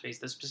cap space.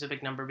 The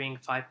specific number being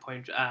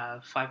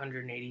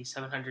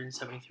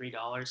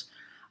 $773.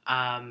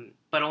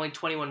 But only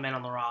 21 men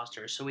on the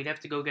roster, so we'd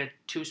have to go get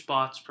 2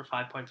 spots for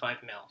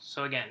 5.5 mil.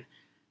 So again,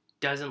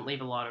 doesn't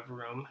leave a lot of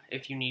room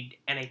if you need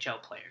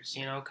NHL players,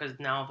 because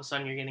now all of a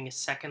sudden you're getting a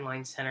second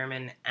line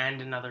centerman and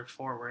another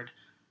forward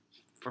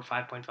for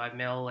 5.5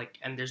 mil,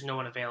 and there's no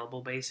one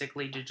available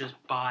basically to just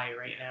buy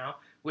right now,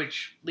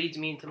 which leads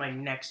me into my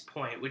next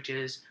point, which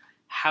is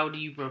how do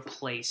you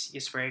replace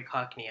Jesperi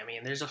Kotkaniemi?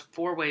 And there's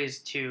 4 ways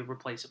to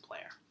replace a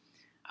player.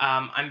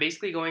 I'm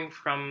basically going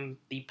from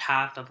the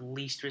path of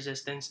least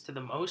resistance to the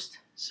most.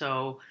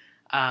 So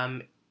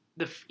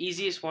the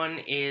easiest one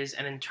is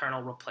an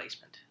internal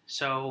replacement.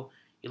 So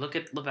you look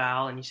at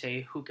Laval and you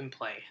say, who can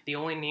play? The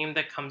only name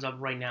that comes up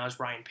right now is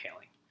Ryan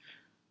Poehling.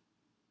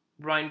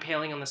 Ryan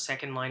Poehling on the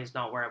second line is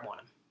not where I want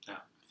him. No.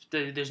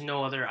 There's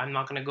no other. I'm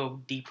not going to go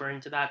deeper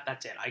into that.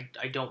 That's it. I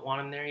don't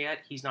want him there yet.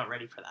 He's not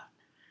ready for that.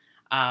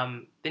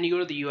 Then you go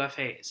to the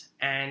UFAs,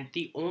 and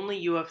the only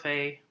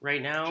UFA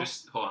right now...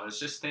 Just hold on, let's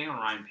just stay on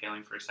Ryan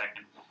Poehling for a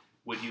second.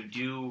 Would you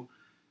do,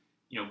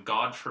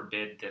 God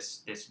forbid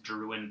this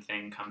Drouin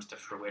thing comes to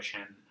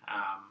fruition,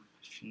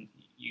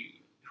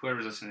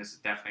 whoever's listening to this is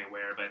definitely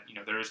aware, but,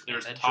 there's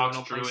talks.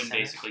 Drouin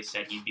basically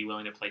said he'd be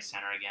willing to play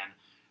center again.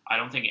 I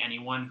don't think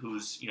anyone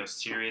who's,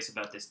 serious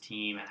about this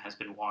team and has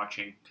been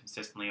watching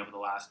consistently over the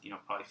last,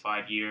 probably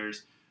 5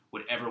 years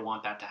would ever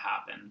want that to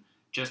happen.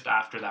 Just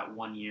after that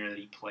 1 year that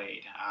he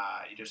played,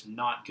 just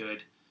not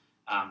good,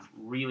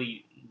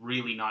 really,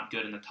 really not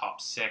good in the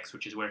top 6,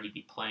 which is where he'd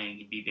be playing.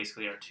 He'd be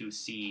basically our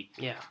 2C.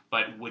 Yeah.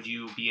 But would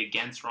you be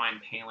against Ryan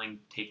Poehling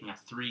taking a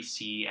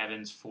 3C,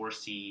 Evans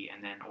 4C,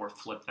 and then, or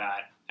flip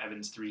that,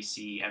 Evans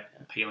 3C,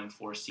 Poehling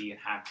 4C, and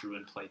have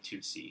Drouin play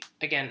 2C?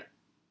 Again,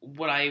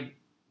 would I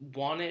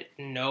want it?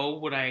 No.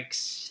 Would I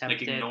accept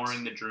it?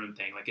 Ignoring the Drouin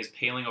thing. Is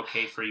Poehling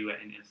okay for you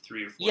in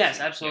 3 or 4? Yes,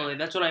 absolutely. Yeah.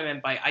 That's what I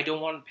meant by I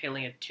don't want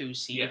Poehling at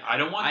 2C. Yeah, I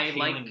don't want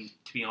Poehling,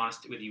 to be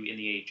honest with you, in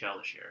the AHL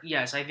this year.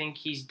 Yes, I think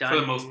he's done...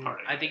 For the most part.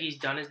 I think he's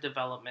done his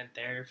development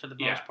there for the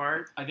most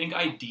part. I think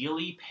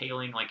ideally,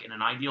 Poehling, in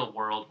an ideal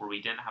world where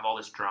we didn't have all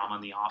this drama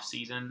in the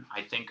offseason,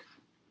 I think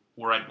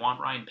where I'd want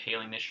Ryan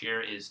Poehling this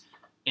year is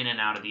in and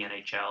out of the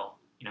NHL.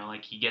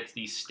 He gets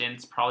these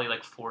stints, probably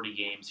 40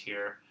 games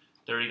here.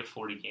 30 to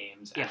 40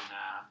 games. Yeah. And,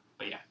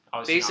 but yeah.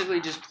 Basically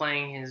just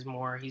playing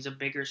he's a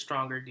bigger,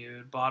 stronger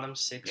dude, bottom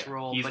 6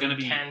 role, but he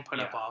can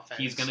put up offense.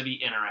 He's going to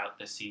be in or out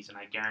this season,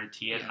 I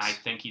guarantee it, and I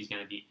think he's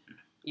going to be in.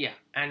 Yeah,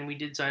 and we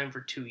did sign him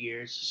for 2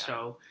 years,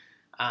 so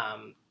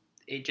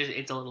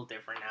it's a little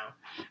different now.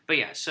 But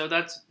yeah, so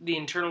that's the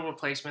internal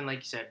replacement, like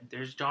you said.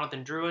 There's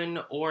Jonathan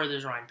Drouin or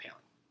there's Ryan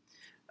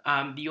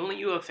Poehling. The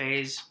only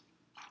UFAs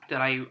that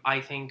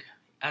I think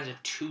as a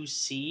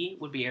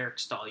 2C would be Eric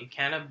Staal. You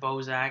can't have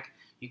Bozak.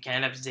 You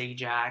can't have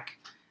Zajac.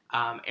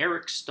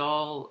 Eric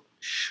Staal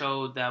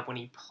showed that when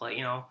he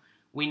play,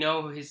 we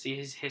know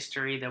his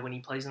history that when he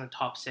plays in the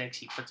top 6,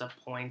 he puts up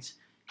points.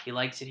 He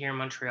likes it here in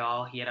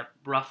Montreal. He had a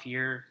rough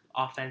year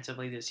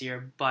offensively this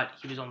year, but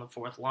he was on the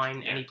 4th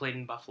line and he played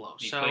in Buffalo.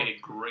 He played a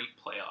great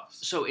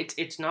playoffs. So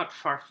it's not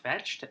far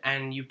fetched,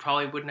 and you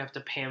probably wouldn't have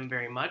to pay him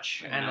very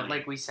much. And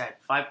like we said,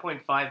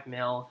 5.5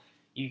 mil.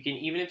 You can,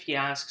 even if he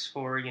asks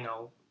for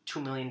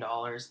 $2 million,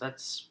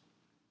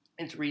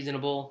 it's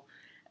reasonable.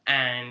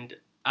 And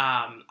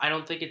I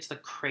don't think it's the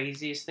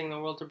craziest thing in the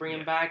world to bring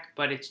him back,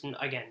 but it's,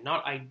 again,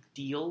 not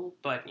ideal,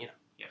 but, Yeah.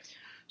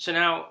 So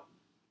now,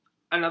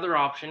 another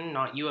option,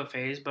 not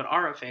UFAs, but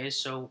RFAs,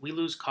 so we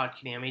lose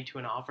Kotkaniemi to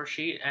an offer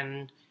sheet,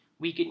 and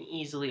we can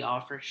easily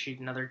offer sheet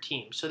another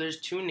team. So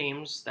there's 2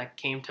 names that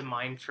came to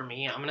mind for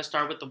me. I'm going to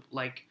start with the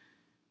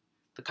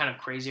kind of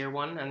crazier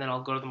one, and then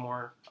I'll go to the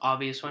more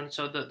obvious one.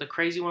 So the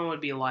crazy one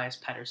would be Elias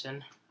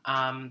Pettersson.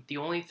 The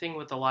only thing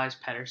with Elias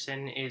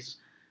Pettersson is...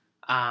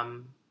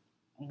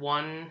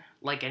 one,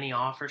 like any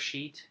offer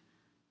sheet,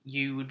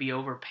 you would be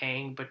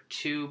overpaying, but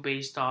 2,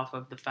 based off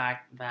of the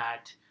fact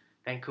that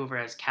Vancouver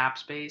has cap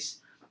space,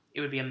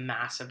 it would be a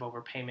massive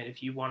overpayment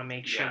if you want to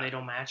make sure Yeah. they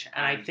don't match.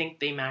 And I think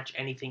they match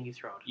anything you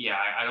throw at them. Yeah,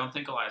 I don't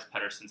think Elias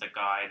Pettersson's a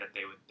guy that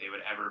they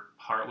would ever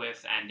part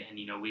with.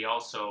 And we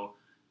also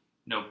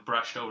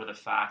brushed over the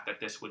fact that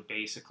this would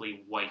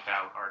basically wipe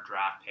out our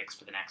draft picks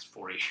for the next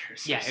 4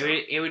 years. Yeah, so.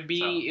 it would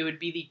be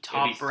the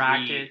top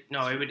bracket.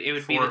 No, it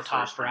would be the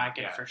top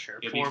bracket for sure.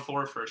 It'd be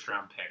 4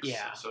 first-round picks.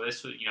 Yeah. So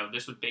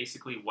this would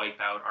basically wipe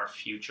out our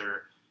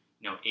future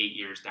 8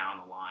 years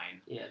down the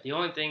line. Yeah, the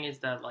only thing is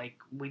that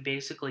we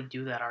basically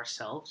do that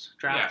ourselves,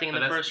 drafting in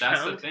the first round.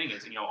 That's the thing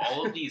is,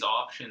 all of these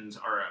options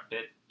are a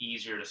bit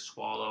easier to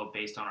swallow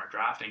based on our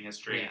drafting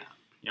history.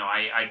 Yeah.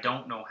 I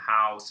don't know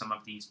how some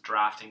of these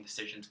drafting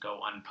decisions go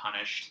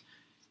unpunished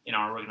in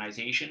our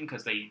organization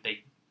because they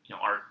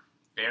are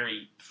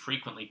very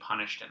frequently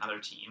punished in other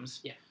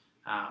teams. Yeah.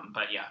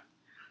 But yeah.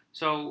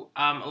 So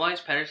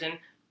Elias Pettersson,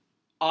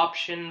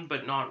 option,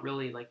 but not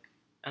really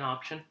an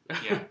option.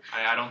 Yeah,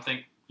 I don't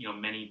think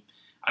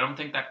I don't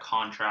think that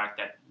contract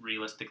that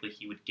realistically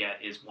he would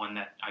get is one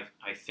that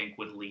I think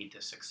would lead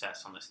to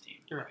success on this team.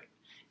 Right.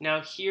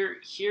 Now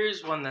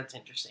here's one that's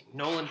interesting.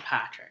 Nolan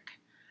Patrick.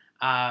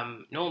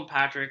 Nolan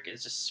Patrick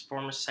is a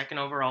former second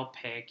overall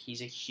pick.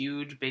 He's a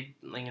huge, big,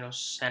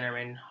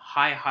 centerman,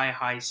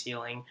 high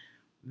ceiling.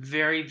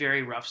 Very,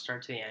 very rough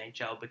start to the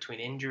NHL between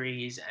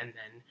injuries, and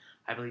then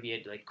I believe he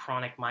had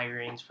chronic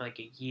migraines for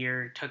a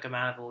year. Took him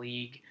out of the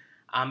league.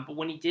 But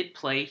when he did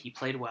play, he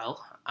played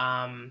well.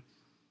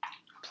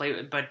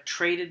 But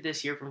traded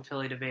this year from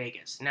Philly to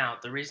Vegas. Now,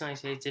 the reason I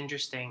say it's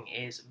interesting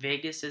is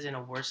Vegas is in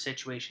a worse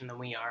situation than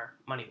we are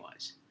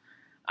money-wise.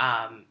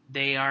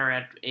 They are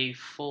at a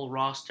full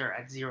roster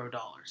at $0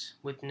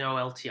 with no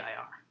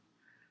LTIR.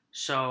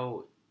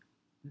 So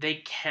they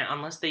can't,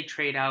 unless they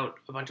trade out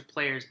a bunch of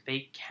players,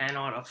 they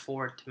cannot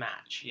afford to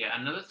match. Yeah,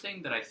 another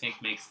thing that I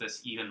think makes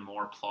this even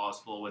more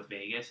plausible with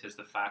Vegas is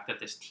the fact that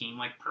this team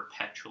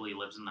perpetually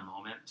lives in the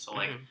moment. So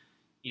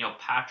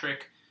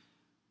Patrick,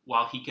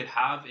 while he could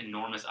have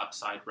enormous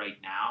upside right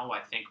now, I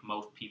think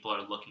most people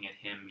are looking at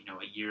him,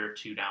 a year or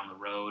two down the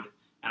road.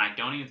 And I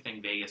don't even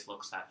think Vegas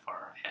looks that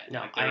far ahead.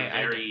 No,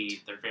 they're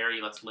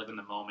very let's live in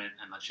the moment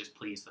and let's just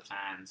please the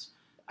fans.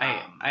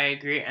 I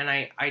agree, and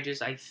I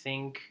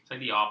think it's like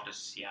the opposite of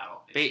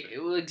Seattle.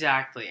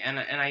 Exactly, and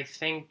I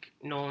think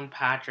Nolan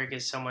Patrick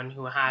is someone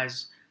who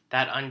has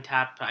that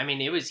untapped. I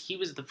mean, he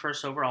was the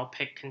first overall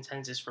pick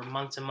consensus for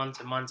months and months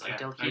and months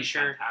until he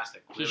sure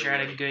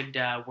had a good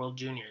World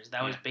Juniors.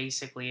 That was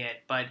basically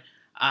it. But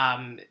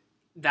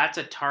that's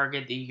a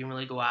target that you can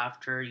really go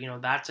after.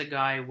 That's a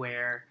guy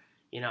where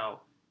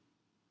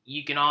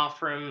you can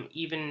offer him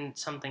even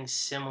something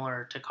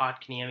similar to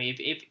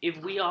Kotkaniemi. If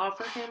we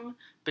offer him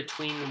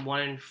between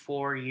 1 and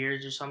 4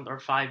 years or something, or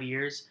 5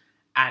 years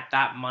at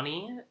that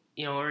money,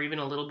 or even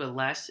a little bit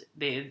less,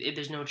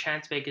 there's no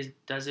chance Vegas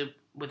does it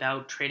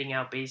without trading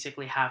out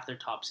basically half their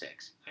top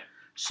 6. Yeah.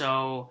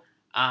 So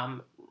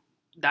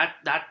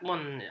that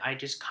one I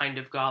just kind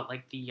of got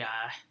the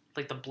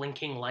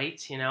blinking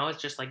lights.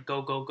 It's just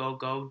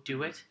go,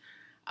 do it.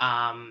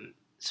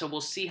 So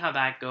we'll see how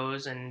that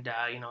goes, and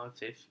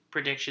if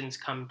predictions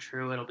come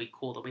true, it'll be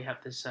cool that we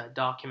have this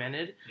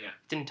documented. Yeah.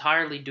 It's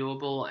entirely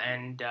doable,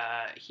 and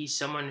he's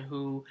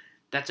someone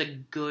that's a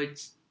good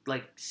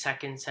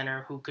second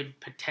center who could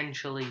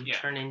potentially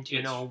turn into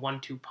a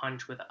 1-2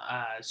 punch with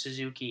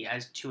Suzuki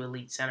as 2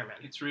 elite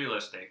centermen. It's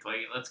realistic.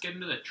 Let's get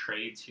into the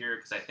trades here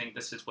because I think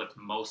this is what's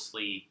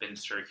mostly been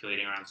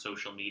circulating around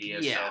social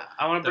media. Yeah, so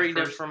I want to break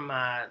it from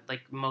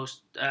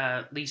most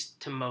least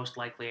to most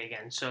likely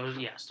again. So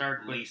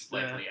start with least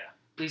likely.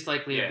 Least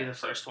likely would be the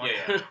first one.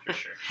 Yeah, for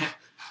sure.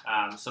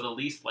 So the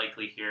least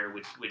likely here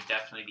would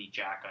definitely be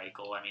Jack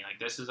Eichel. I mean,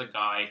 this is a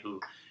guy who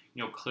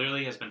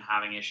clearly has been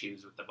having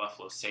issues with the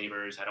Buffalo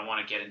Sabres. I don't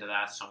want to get into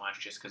that so much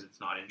just because it's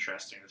not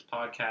interesting in this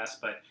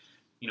podcast, but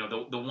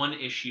the one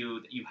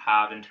issue that you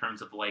have in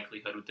terms of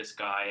likelihood with this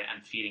guy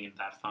and feeding into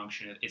that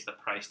function is the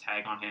price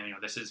tag on him.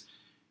 This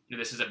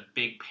is a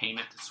big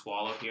payment to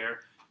swallow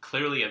here.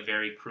 Clearly a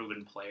very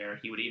proven player.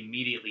 He would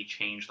immediately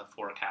change the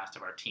forecast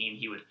of our team.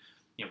 He would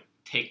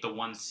take the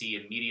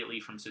 1C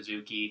immediately from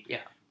Suzuki,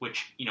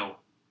 which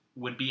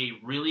would be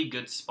a really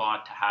good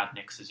spot to have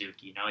Nick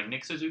Suzuki. Now,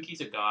 Nick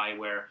Suzuki's a guy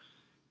where,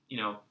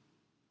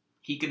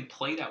 he can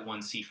play that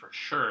 1C for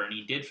sure, and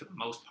he did for the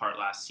most part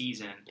last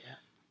season. Yeah.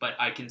 But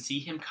I can see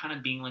him kind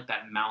of being like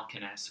that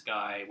Malkin-esque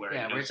guy where,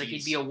 where it's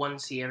he'd be a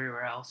 1C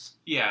everywhere else.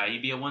 Yeah,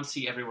 he'd be a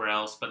 1C everywhere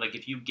else, but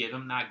if you give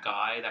him that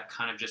guy that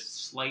kind of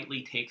just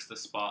slightly takes the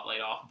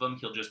spotlight off of him,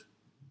 he'll just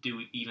do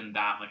even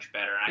that much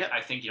better. And I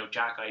think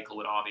Jack Eichel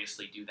would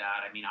obviously do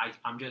that. I mean,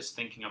 I'm just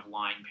thinking of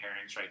line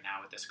pairings right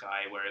now with this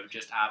guy where it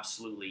just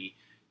absolutely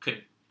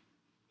could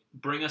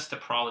bring us to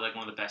probably one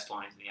of the best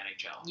lines in the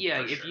NHL.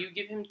 Yeah, if you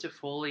give him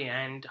Toffoli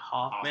and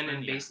Hoffman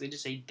and basically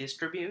just say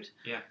distribute,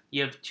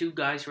 you have 2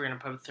 guys who are going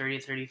to put up 30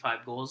 to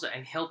 35 goals,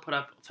 and he'll put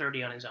up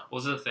 30 on his own.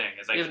 Well, this is the thing.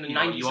 Is you have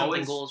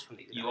 90-something goals from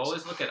these guys. You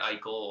always look at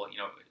Eichel,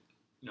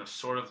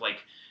 sort of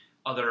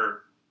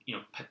other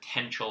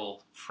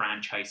potential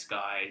franchise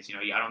guys.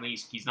 I don't think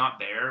he's not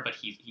there, but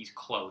he's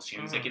close.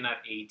 He's in that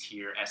A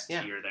tier, S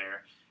tier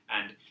there.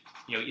 And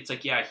it's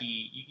like, yeah,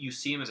 you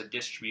see him as a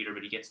distributor,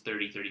 but he gets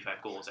 30,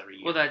 35 goals every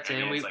year. Well, that's I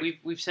it. mean, And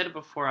we've said it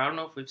before. I don't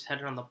know if we've said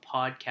it on the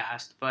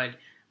podcast, but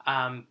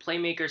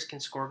playmakers can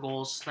score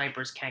goals.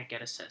 Snipers can't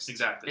get assists.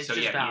 Exactly. It's so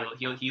just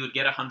yeah, he would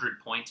get 100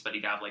 points, but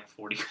he'd have like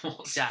 40 goals.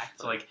 Exactly.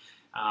 So like,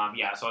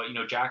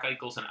 So Jack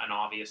Eichel's an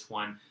obvious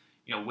one.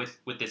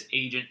 With this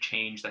agent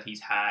change that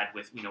he's had,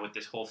 with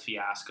this whole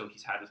fiasco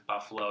he's had with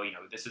Buffalo,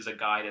 this is a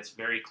guy that's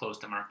very close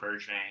to Marc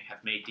Bergevin,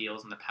 have made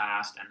deals in the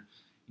past, and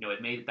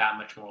it made it that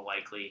much more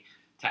likely.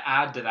 To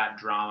add to that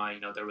drama,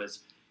 there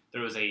was an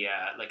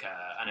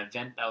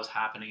event that was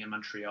happening in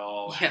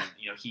Montreal, yeah.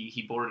 and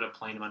he boarded a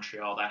plane to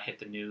Montreal that hit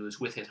the news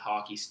with his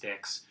hockey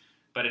sticks,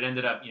 but it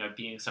ended up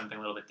being something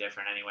a little bit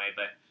different anyway.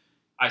 But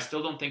I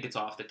still don't think it's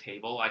off the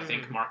table. I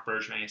think Marc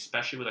Bergevin,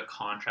 especially with a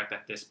contract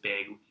that's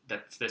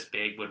this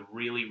big, would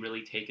really,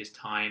 really take his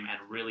time and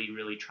really,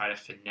 really try to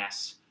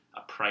finesse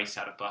a price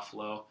out of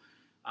Buffalo.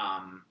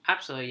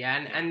 Absolutely, yeah.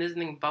 And this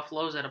thing,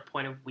 Buffalo's at a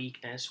point of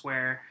weakness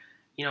where,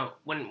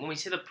 when we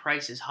say the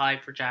price is high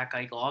for Jack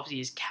Eichel, obviously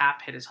his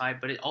cap hit is high,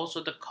 but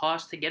also the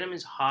cost to get him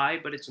is high,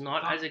 but it's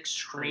not as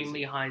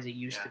extremely high as it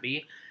used to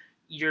be.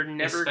 You're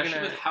never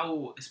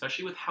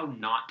especially with how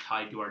not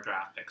tied to our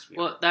draft picks we are.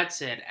 Well,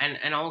 that's it,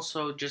 and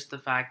also just the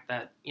fact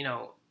that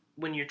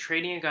when you're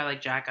trading a guy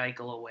like Jack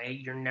Eichel away,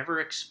 you're never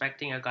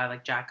expecting a guy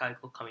like Jack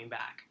Eichel coming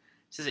back.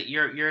 So that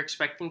you're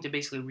expecting to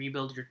basically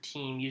rebuild your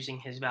team using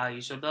his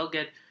value. So they'll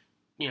get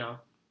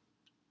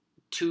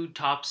 2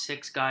 top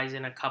 6 guys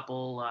and a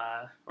couple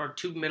or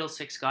 2 middle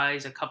 6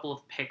 guys, a couple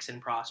of picks and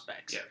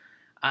prospects. Yeah.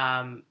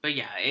 But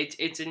yeah,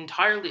 it's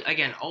entirely,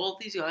 again, all of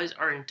these guys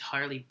are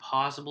entirely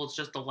possible. It's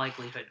just the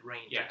likelihood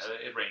ranges. Yeah,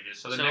 it ranges.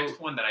 So the next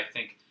one that I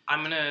think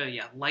I'm gonna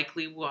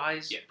likely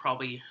wise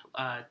probably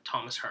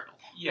Thomas Hertl.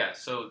 Yeah.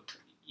 So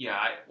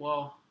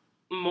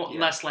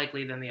less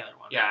likely than the other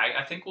one. Yeah,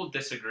 I think we'll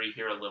disagree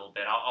here a little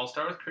bit. I'll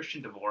start with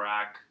Christian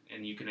Dvorak,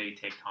 and you can maybe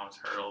take Thomas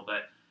Hertl.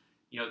 But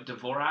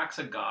Dvorak's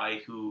a guy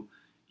who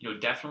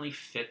definitely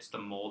fits the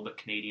mold the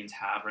Canadians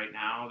have right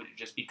now,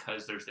 just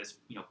because there's this,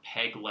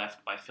 peg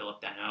left by Philip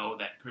Danault,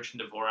 that Christian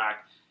Dvorak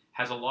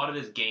has a lot of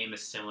his game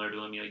is similar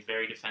to him. He's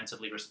very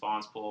defensively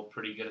responsible,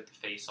 pretty good in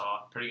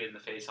the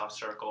face-off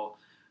circle.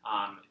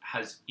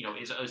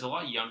 Is a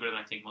lot younger than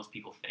I think most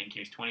people think.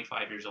 He's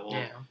 25 years old,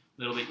 a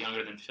little bit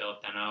younger than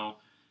Philip Danault.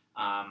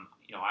 I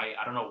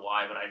don't know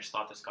why, but I just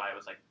thought this guy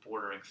was like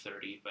bordering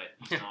 30, but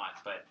he's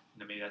not. But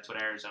maybe that's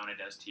what Arizona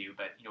does to you.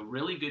 But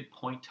really good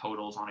point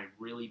totals on a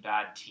really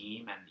bad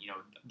team, and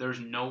there's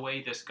no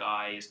way this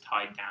guy is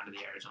tied down to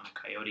the Arizona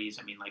Coyotes.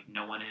 I mean, like,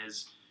 no one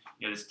is.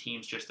 This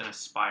team's just in a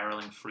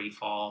spiraling free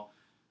fall.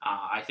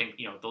 I think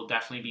they'll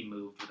definitely be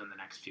moved within the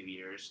next few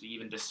years,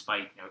 even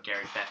despite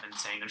Gary Bettman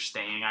saying they're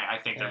staying. I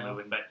think they're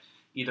moving, but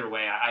either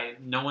way,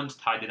 no one's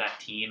tied to that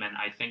team, and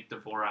I think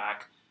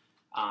Dvorak,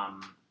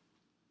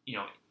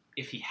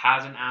 if he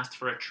hasn't asked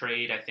for a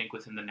trade, I think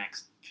within the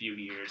next few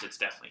years it's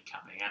definitely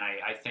coming, and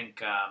I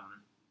think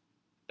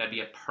that'd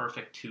be a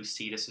perfect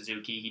 2C to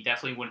Suzuki. He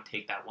definitely wouldn't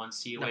take that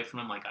 1C away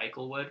from him like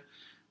Eichel would,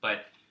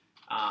 but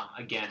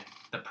again,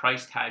 the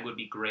price tag would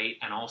be great,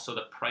 and also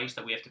the price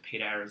that we have to pay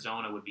to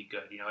Arizona would be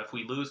good. If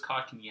we lose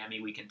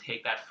Kotkaniemi, we can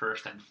take that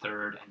first and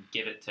third and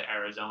give it to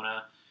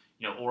Arizona,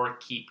 or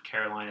keep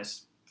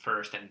Carolina's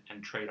first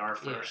and trade our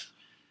first.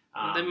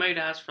 They might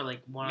ask for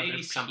like one maybe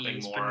other something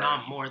piece, more, but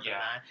not more than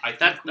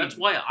that. That's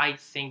why I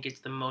think it's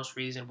the most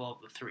reasonable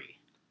of the 3,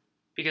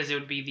 because it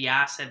would be the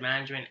asset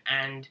management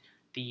and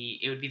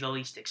it would be the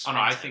least expensive.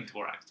 Oh no, I think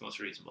Dvorak's the most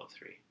reasonable of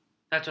 3.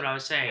 That's what I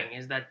was saying.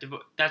 Is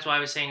that's why I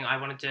was saying I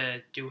wanted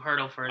to do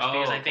Hertl first,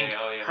 because I think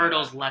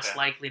Hertl's less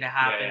likely to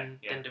happen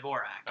than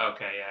Dvorak.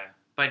 Okay, yeah.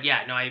 But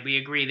yeah, no, we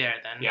agree there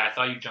then. Yeah, I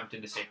thought you jumped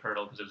in to say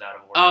Hertl because it was out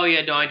of order. Oh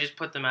yeah, no, I just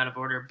put them out of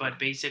order. But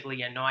basically,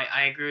 yeah, no,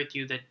 I agree with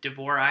you that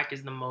Dvorak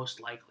is the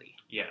most likely.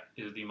 Yeah,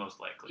 is the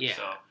most likely. Yeah.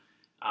 So,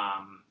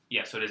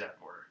 so it is out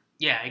of order.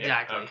 Yeah,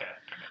 exactly.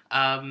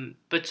 Yeah, okay.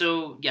 But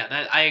so yeah,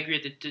 that I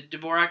agree that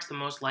Dvorak's the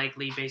most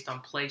likely based on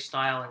play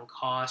style and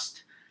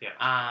cost.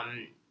 Yeah.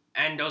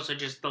 And also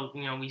just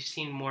we've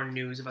seen more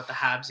news about the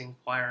Habs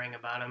inquiring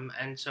about him,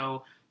 and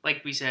so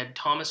like we said,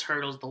 Thomas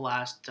Hertl's the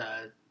last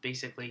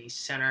basically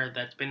center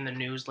that's been in the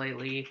news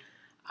lately.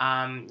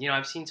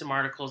 I've seen some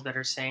articles that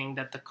are saying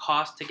that the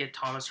cost to get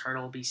Thomas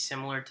Hertl will be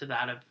similar to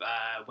that of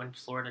when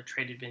Florida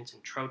traded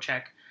Vincent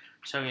Trocheck.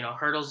 So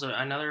Hertl's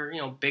another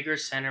bigger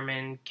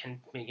centerman.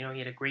 He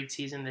had a great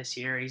season this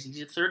year.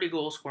 He's a 30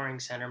 goal scoring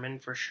centerman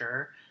for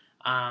sure,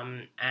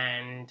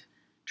 and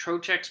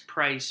Trocheck's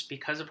price,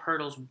 because of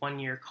Hertl's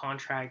 1-year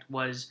contract,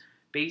 was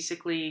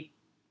basically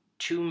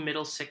 2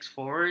 middle 6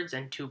 forwards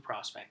and 2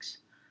 prospects.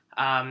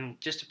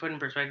 Just to put in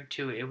perspective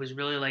too, it was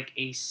really like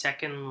a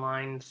second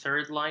line,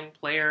 third line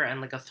player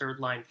and like a third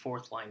line,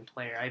 fourth line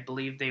player. I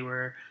believe they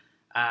were,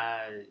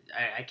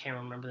 I can't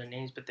remember their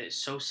names, but they're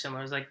so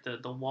similar. It's like the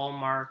wall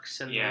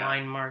marks and the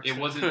line marks.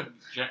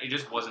 It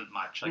just wasn't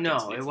much. Like, no,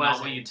 it's it wasn't. Not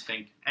what you'd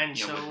think. And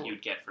what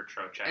you'd get for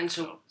Trocheck. And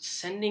so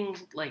sending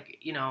like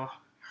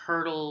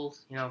Hertl,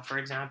 for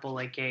example,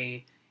 like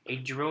a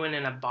a Druin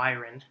and a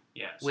Byron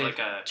Yeah, so with like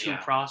a two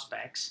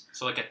prospects.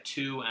 So like a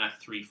 2 and a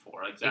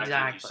 3/4, exactly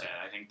what you said.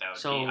 I think that would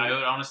So, be. I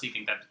would honestly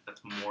think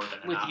that's more than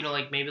with enough.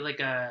 like maybe like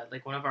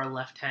one of our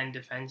left-hand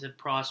defensive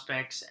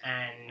prospects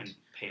and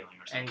Paling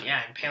or something.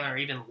 And Paling or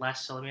even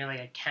less. So maybe like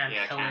a Cam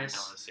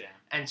Hillis. Yeah.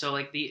 And so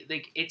like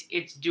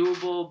it's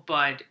doable,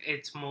 but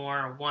it's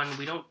more one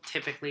we don't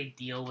typically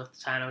deal with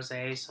San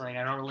Jose, so like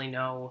I don't really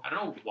know. I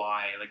don't know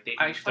why. Like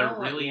they're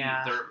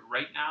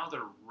right now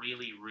they're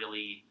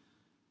really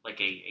like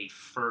a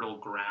fertile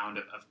ground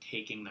of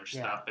taking their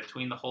stuff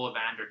between the whole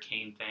Evander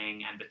Kane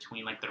thing and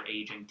between like their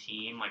aging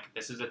team. Like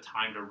this is a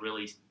time to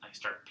really like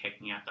start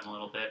picking at them a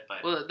little bit.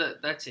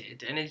 But that's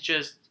it, and it's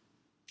just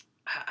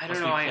I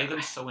don't know. We play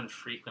them so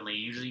infrequently.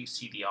 Usually, you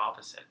see the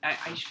opposite. I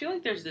just feel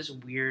like there's this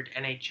weird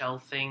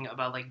NHL thing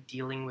about like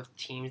dealing with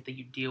teams that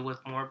you deal with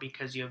more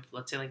because you have,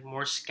 let's say, like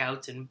more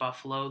scouts in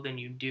Buffalo than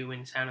you do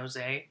in San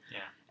Jose. Yeah.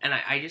 And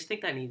I just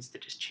think that needs to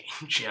just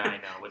change. Yeah, I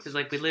know. Because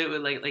like we live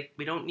with like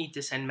we don't need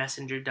to send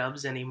messenger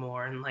dubs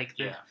anymore, and like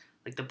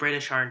the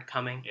British aren't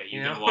coming. Yeah,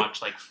 you can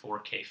watch like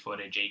 4K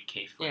footage,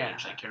 8K footage. Yeah.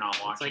 Like you're not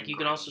watching. It's like you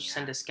can also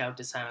send a scout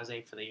to San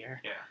Jose for the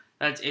year. Yeah.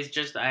 It's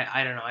just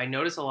I don't know. I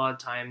notice a lot of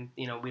time,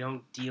 we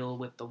don't deal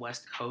with the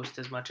West Coast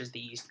as much as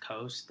the East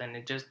Coast, and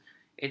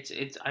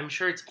it's I'm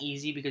sure it's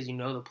easy because you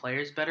know the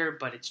players better,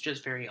 but it's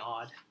just very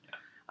odd.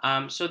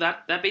 Yeah. So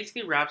that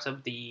basically wraps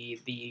up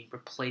the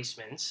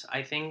replacements.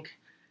 I think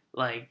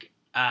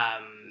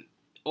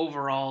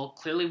overall,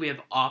 clearly we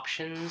have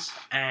options,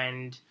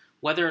 and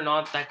whether or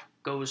not that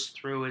goes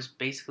through is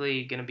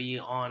basically going to be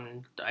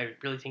on, I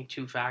really think,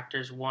 two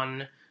factors.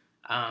 One,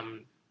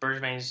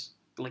 Bergevin's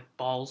like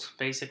balls,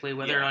 basically,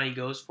 whether or not he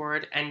goes for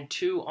it, and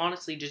two,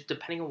 honestly, just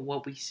depending on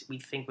what we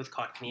think with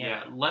Kotkaniemi.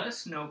 Yeah, let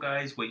us know,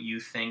 guys, what you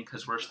think,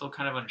 because we're still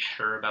kind of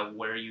unsure about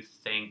where you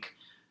think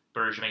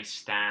Bergevin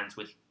stands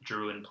with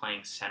Drouin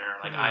playing center.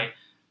 Like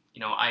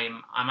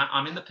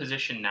I'm in the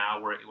position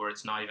now where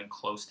it's not even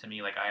close to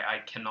me. Like I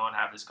cannot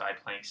have this guy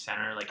playing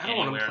center like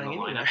anywhere in the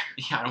lineup.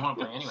 Yeah, I don't want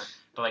to play anywhere.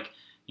 But like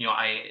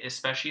I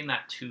especially in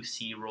that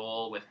 2C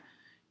role with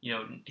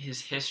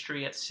his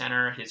history at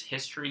center, his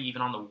history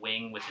even on the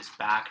wing with his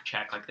back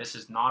check. Like this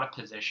is not a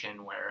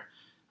position where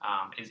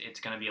it's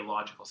going to be a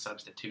logical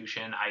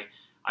substitution.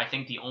 I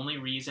think the only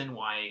reason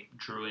why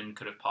Drouin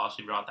could have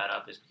possibly brought that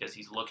up is because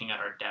he's looking at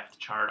our depth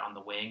chart on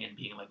the wing and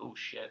being like, oh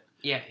shit.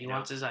 Yeah, he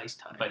wants his ice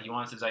time. But he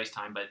wants his ice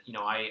time. But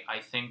I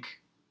think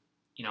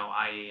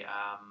I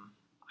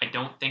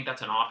don't think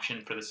that's an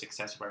option for the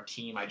success of our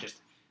team. I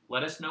just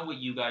let us know what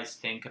you guys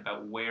think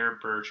about where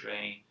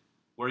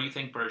you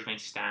think Bergevin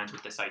stands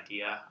with this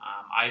idea.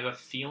 I have a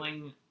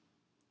feeling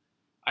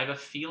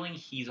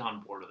he's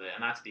on board with it,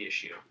 and that's the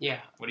issue. Yeah,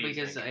 what do you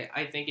because think?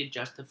 I think it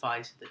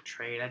justifies the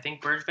trade. I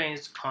think Bergevin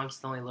is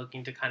constantly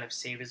looking to kind of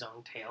save his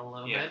own tail a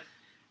little bit,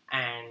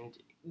 and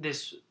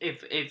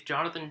if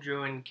Jonathan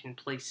Drouin can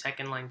play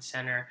second line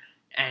center,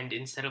 and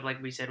instead of,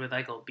 like we said with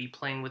Eichel, be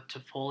playing with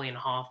Toffoli and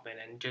Hoffman,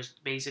 and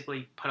just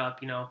basically put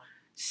up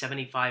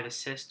 75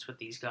 assists with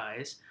these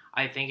guys,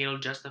 I think it'll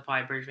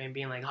justify Bergevin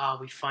being like,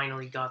 we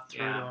finally got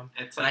through to him.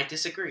 But I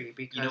disagree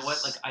because you know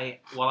what?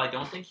 Like while I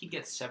don't think he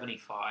gets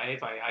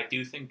 75, I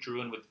do think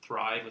Drouin would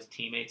thrive with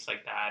teammates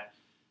like that.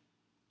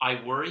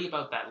 I worry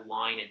about that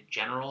line in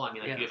general. I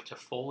mean, you have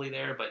Toffoli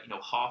there, but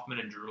Hoffman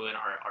and Drouin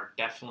are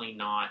definitely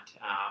not.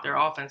 They're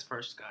offense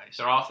first guys.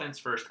 They're offense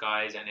first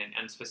guys,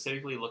 and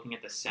specifically looking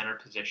at the center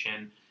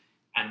position.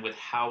 And with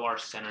how our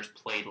centers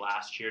played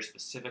last year,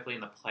 specifically in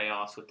the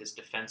playoffs, with this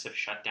defensive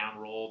shutdown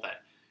role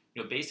that,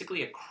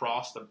 basically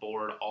across the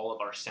board, all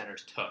of our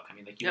centers took. I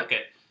mean, like you look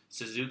at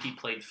Suzuki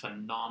played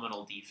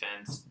phenomenal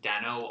defense.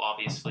 Danault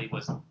obviously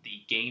was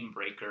the game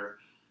breaker,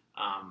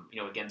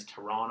 against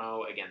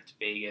Toronto, against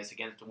Vegas,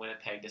 against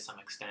Winnipeg to some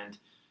extent,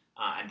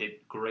 and did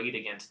great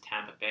against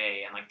Tampa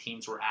Bay. And like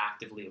teams were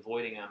actively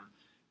avoiding him.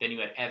 Then you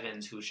had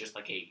Evans, who was just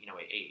like a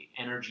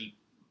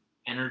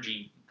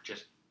energy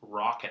just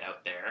rocket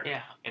out there.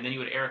 Yeah. And then you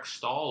had Eric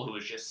Stahl, who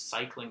was just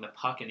cycling the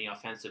puck in the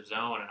offensive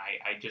zone, and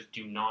I just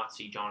do not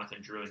see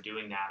Jonathan Drouin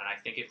doing that. And I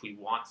think if we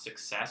want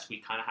success, we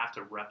kind of have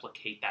to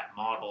replicate that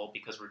model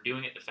because we're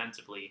doing it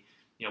defensively.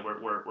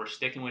 We're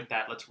sticking with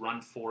that. Let's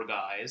run 4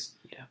 guys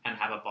and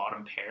have a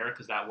bottom pair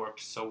because that worked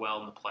so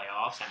well in the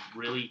playoffs, and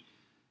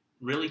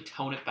really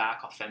tone it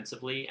back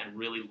offensively and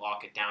really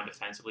lock it down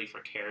defensively for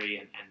Carey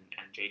and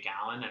Jake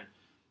Allen. And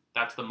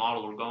that's the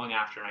model we're going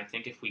after. And I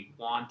think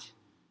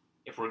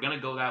if we're going to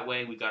go that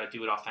way, we got to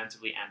do it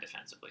offensively and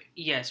defensively.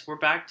 Yes, we're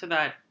back to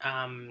that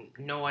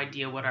no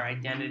idea what our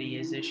identity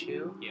is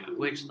issue,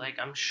 which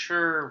I'm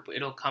sure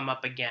it'll come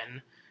up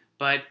again.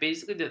 But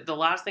basically the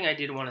last thing I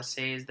did want to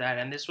say is that,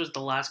 and this was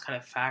the last kind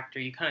of factor,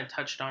 you kind of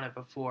touched on it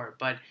before,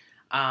 but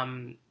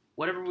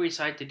whatever we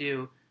decide to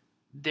do,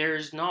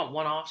 there's not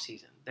one off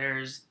season.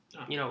 There's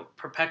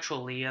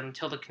perpetually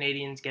until the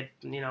Canadians get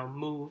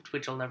moved,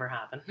 which will never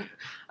happen.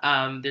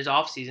 There's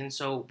off season,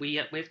 so we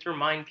have to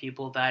remind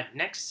people that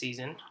next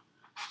season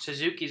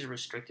Suzuki's a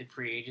restricted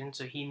free agent,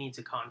 so he needs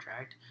a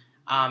contract.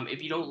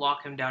 If you don't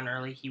lock him down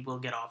early, he will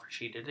get offer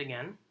sheeted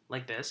again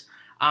like this.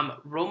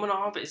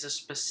 Romanov is a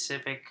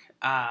specific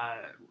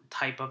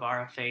type of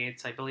RFA.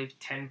 It's, I believe,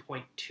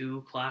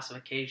 10.2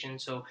 classification,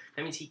 so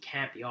that means he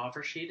can't be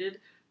offer sheeted,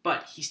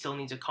 but he still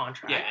needs a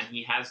contract. Yeah, and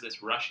he has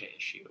this Russia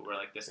issue where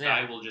like this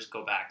guy will just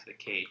go back to the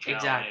KHL.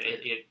 Exactly.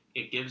 And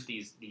it gives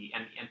these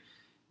and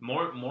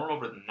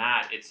moreover than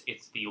that,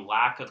 it's the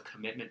lack of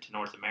commitment to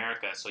North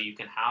America. So you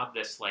can have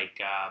this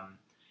like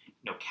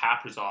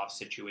Kaprizov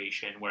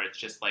situation where it's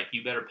just like,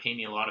 you better pay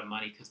me a lot of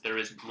money because there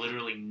is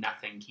literally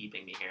nothing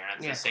keeping me here.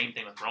 And it's the same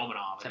thing with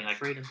Romanov. Except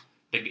freedom.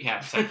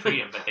 Except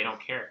freedom, but they don't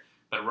care.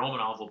 But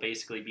Romanov will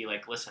basically be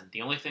like, listen,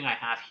 the only thing I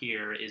have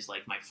here is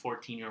like my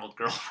 14-year-old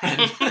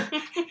girlfriend,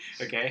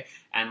 okay,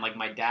 and like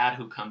my dad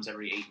who comes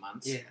every 8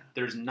 months. Yeah.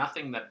 There's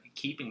nothing that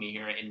keeping me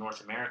here in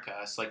North America.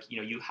 It's like,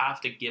 you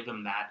have to give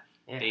him that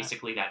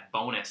basically that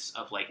bonus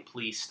of like,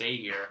 please stay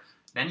here.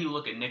 Then you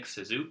look at Nick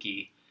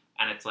Suzuki,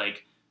 and it's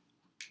like,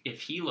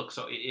 if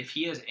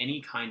he has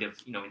any kind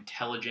of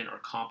intelligent or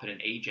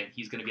competent agent,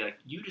 he's going to be like,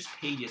 you just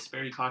paid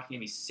Jesperi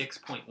Kotkaniemi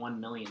 $6.1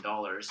 million.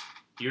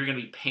 You're going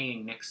to be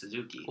paying Nick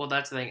Suzuki. Well,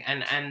 that's the thing,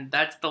 and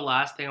that's the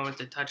last thing I wanted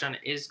to touch on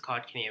is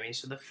Kotkaniemi.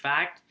 So the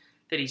fact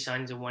that he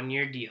signs a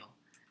 1-year deal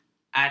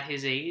at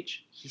his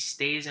age, he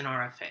stays in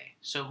RFA.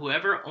 So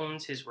whoever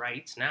owns his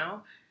rights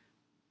now,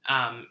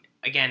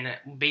 again,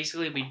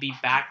 basically we'd be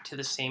back to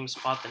the same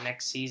spot the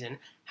next season.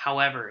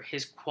 However,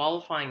 his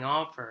qualifying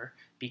offer,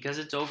 because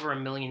it's over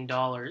 $1 million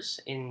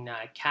in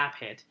cap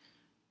hit,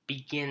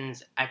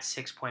 begins at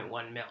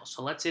 6.1 mil.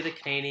 So let's say the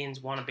Canadians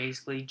want to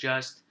basically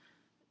just,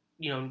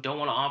 don't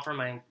want to offer him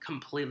a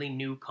completely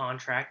new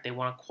contract. They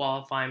want to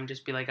qualify him,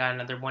 just be like,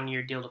 another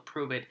 1-year deal to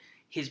prove it.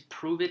 His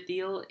prove it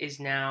deal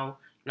is now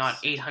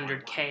not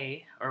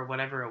 800K or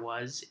whatever it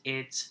was.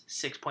 It's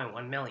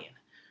 6.1 million,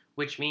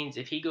 which means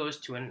if he goes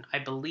to I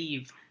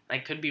believe, I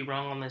could be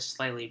wrong on this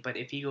slightly, but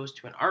if he goes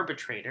to an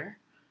arbitrator,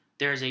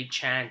 there's a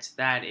chance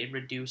that it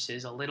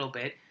reduces a little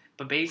bit.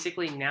 But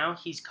basically now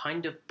he's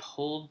kind of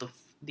pulled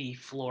the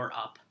floor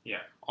up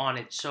on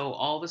it. So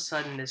all of a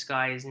sudden this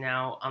guy is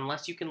now,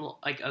 unless you can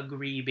like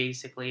agree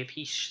basically, if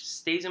he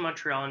stays in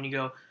Montreal and you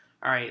go,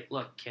 all right,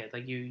 look, kid,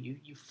 like you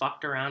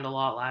fucked around a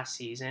lot last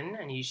season,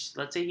 and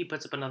let's say he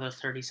puts up another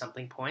 30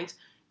 something points,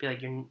 be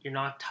like, you're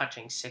not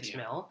touching 6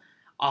 mil.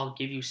 I'll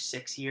give you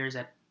 6 years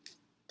at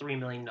 $3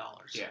 million.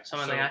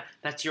 Something like that.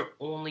 That's your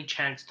only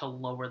chance to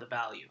lower the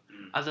value.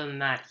 Other than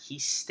that,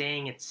 he's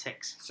staying at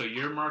 6. So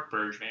you're Marc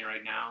Bergevin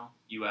right now.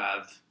 You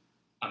have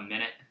a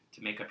minute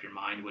to make up your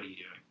mind. What are you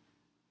doing?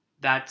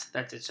 That's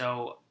it.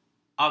 So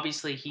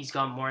obviously he's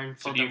got more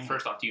info. So do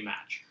you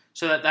match?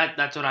 So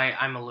that's what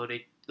I'm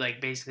alluding, like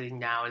basically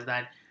now, is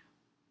that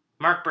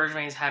Marc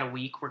Bergevin has had a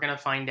week. We're gonna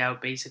find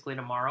out basically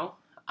tomorrow.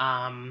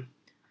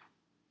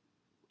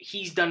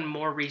 He's done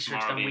more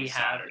research than we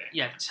have. Saturday.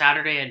 Yeah,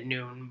 Saturday at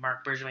noon,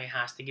 Marc Bergevin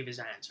has to give his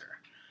answer.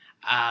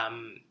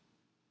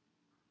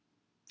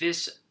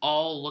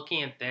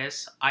 Looking at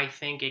this, I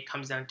think it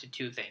comes down to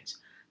two things.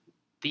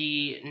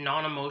 The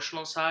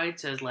non-emotional side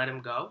says let him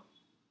go.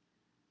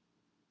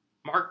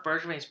 Marc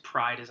Bergevin's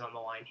pride is on the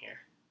line here.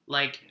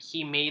 Like,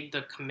 he made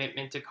the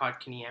commitment to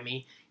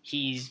Kotkaniemi.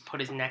 He's put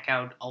his neck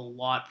out a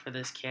lot for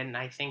this kid, and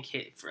I think,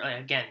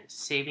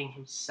 saving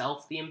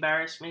himself the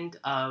embarrassment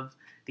of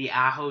the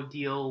Aho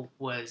deal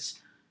was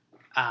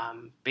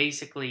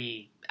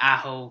basically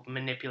Aho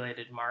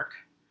manipulated Mark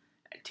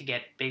to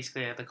get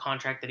basically the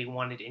contract that he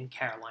wanted in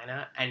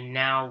Carolina, and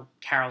now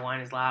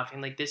Carolina's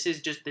laughing. Like, this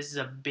is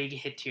a big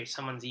hit to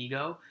someone's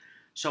ego.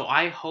 So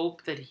I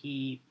hope that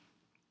he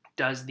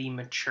does the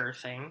mature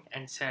thing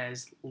and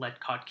says, let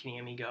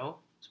Kotkaniemi go,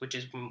 which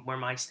is where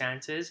my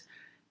stance is.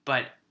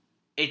 But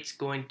it's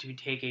going to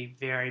take a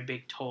very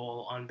big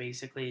toll on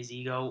basically his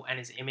ego and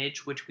his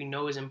image, which we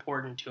know is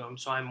important to him.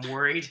 So I'm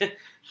worried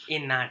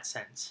in that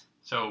sense.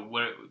 So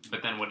what do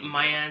you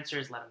My answer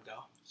is let him go.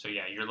 So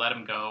yeah, you let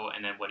him go,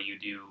 and then what do you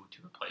do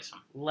to replace him?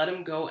 Let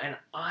him go, and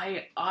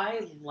I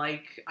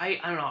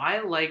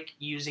like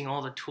using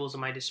all the tools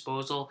at my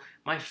disposal.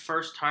 My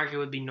first target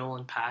would be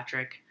Nolan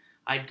Patrick.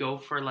 I'd go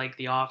for like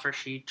the offer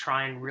sheet,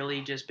 try and really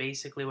just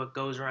basically what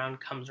goes around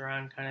comes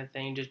around kind of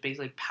thing. Just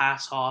basically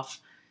pass off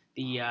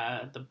the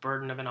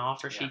burden of an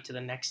offer sheet to the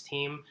next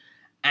team.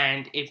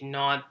 And if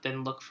not,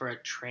 then look for a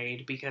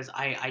trade, because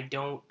I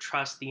don't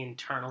trust the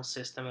internal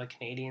system of the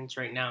Canadians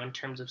right now in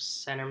terms of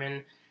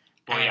centermen.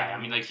 Well, yeah,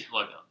 I mean, like,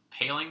 look,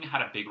 Poehling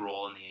had a big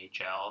role in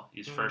the AHL.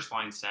 He's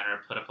first-line center,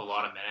 put up a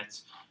lot of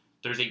minutes.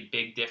 There's a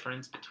big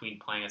difference between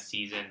playing a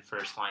season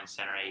first-line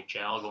center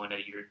AHL going to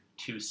year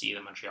 2C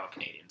the Montreal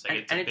Canadiens.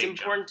 Like, it's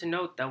important to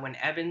note that when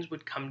Evans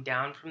would come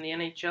down from the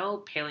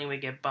NHL, Poehling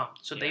would get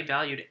bumped. So they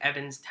valued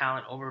Evans'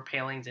 talent over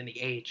Poehling's in the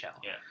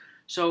AHL. Yeah.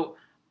 So,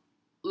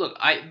 look,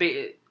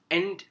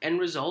 end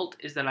result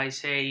is that I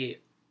say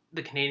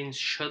the Canadians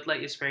should let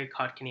Jesperi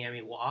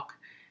Kotkaniemi walk.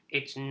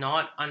 It's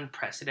not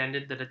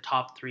unprecedented that a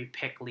top 3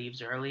 pick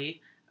leaves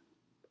early.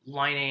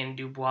 Laine and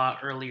Dubois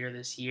earlier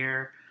this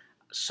year.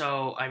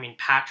 So, I mean,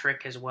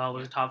 Patrick as well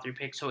was a top 3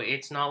 pick. So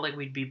it's not like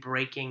we'd be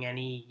breaking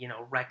any,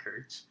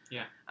 records.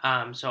 Yeah.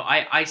 So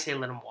I say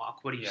let him walk.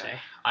 What do you say?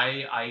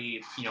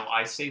 I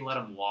say let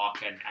him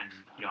walk, and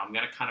I'm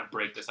gonna kind of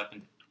break this up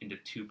into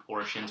two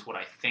portions. What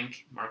I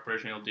think Marc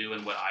Bergevin will do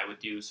and what I would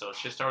do. So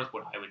let's just start with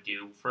what I would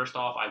do. First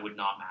off, I would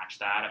not match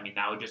that. I mean,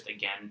 that would just,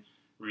 again,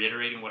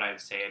 reiterating what I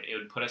would say, it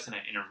would put us in a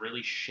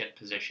really shit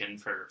position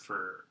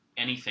for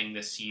anything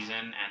this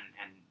season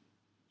and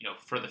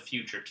for the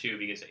future too,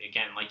 because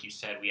again, like you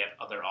said, we have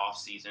other off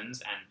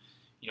seasons,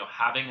 and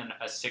having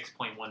a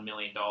 $6.1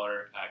 million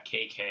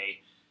KK,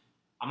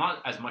 I'm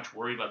not as much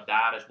worried about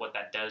that as what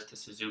that does to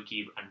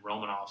Suzuki and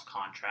Romanov's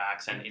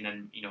contracts, and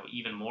then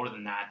even more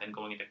than that, then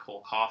going into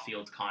Cole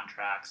Caulfield's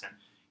contracts, and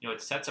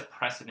it sets a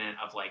precedent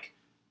of like,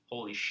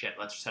 holy shit,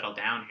 let's settle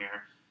down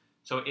here.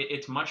 So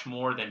it's much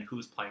more than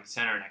who's playing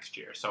center next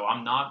year. So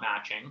I'm not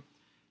matching.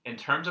 In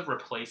terms of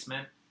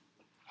replacement,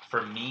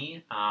 for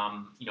me,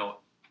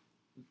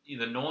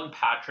 the Nolan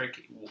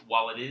Patrick,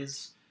 while it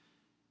is,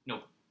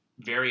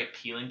 very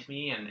appealing to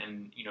me, and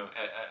an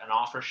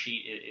offer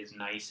sheet is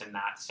nice in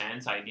that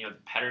sense. The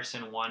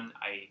Pettersson one,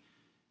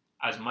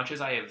 as much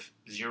as I have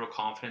zero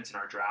confidence in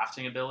our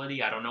drafting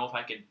ability, I don't know if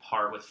I could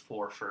part with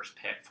four first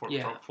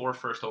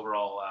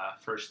overall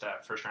first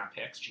round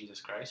picks.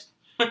 Jesus Christ.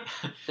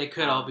 They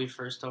could all be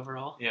first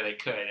overall. Yeah, they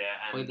could.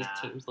 Way this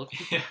team's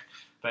looking. Yeah,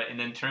 but and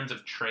in terms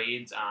of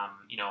trades,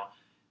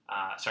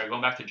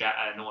 going back to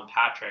Nolan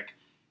Patrick,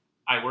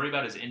 I worry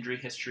about his injury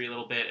history a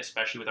little bit,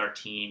 especially with our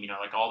team.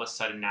 Like all of a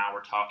sudden now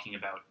we're talking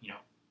about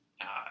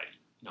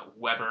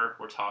Weber,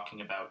 we're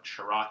talking about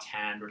Sherrod's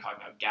hand, we're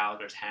talking about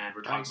Gallagher's hand,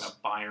 we're talking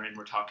about Byron,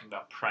 we're talking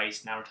about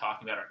Price. Now we're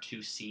talking about our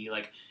 2C.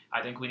 Like,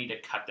 I think we need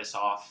to cut this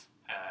off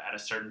at a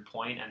certain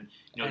point, and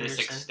this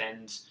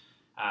extends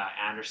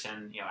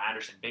Anderson.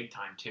 Anderson big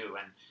time too,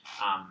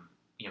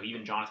 and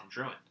even Jonathan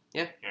Drouin.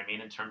 Yeah, you know what I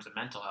mean, in terms of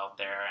mental health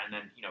there, and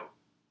then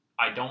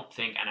I don't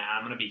think, and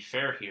I'm going to be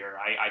fair here,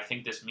 I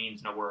think this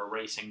means we're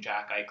erasing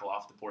Jack Eichel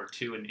off the board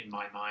too. In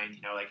my mind,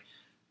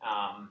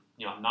 I'm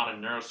not a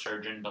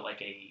neurosurgeon, but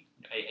like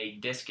a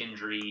disc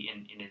injury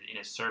in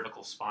his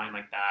cervical spine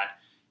like that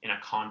in a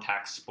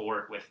contact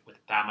sport with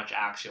that much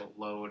axial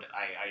load,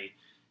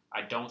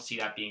 I don't see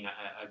that being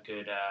a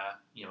good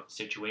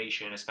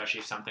situation,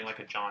 especially if something like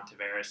a John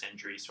Tavares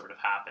injury sort of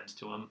happens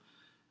to him.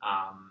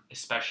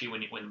 Especially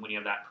when you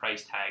have that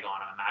price tag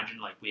on him.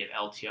 Imagine like we have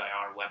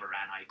LTIR, Weber,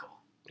 and Eichel.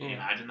 Can you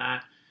imagine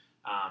that?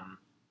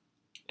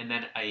 And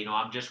then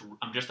I'm just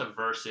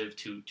aversive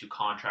to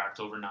contracts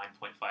over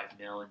 $9.5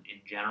 million in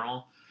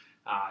general.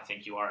 I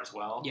think you are as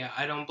well. Yeah,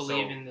 I don't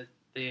believe in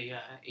the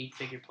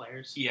 8-figure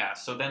players. Yeah,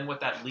 so then what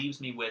that leaves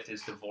me with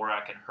is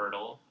Dvorak and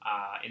Hurdle.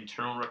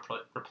 Internal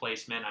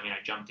replacement, I mean, I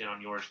jumped in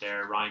on yours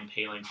there. Ryan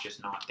Paling's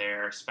just not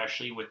there,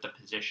 especially with the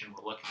position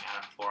we're looking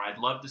at him for. I'd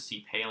love to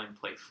see Paling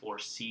play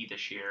 4C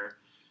this year,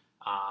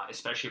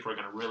 especially if we're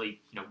going to really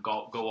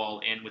go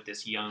all in with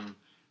this young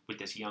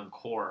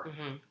core,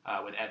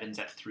 with Evans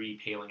at 3,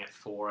 Paling at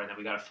 4, and then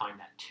we got to find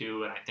that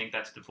 2, and I think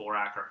that's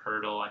Dvorak or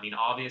Hurdle. I mean,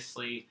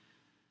 obviously,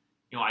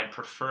 I'd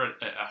prefer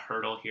a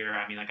Hurdle here.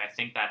 I mean, like, I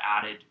think that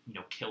added,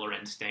 killer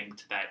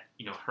instinct that,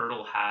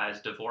 Hurdle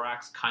has,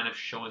 Dvorak's kind of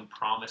showing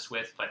promise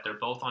with, but they're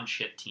both on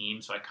shit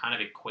teams, so I kind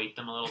of equate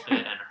them a little bit,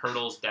 and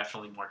Hurdle's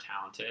definitely more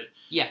talented.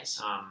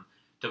 Yes.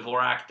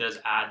 Dvorak does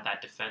add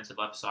that defensive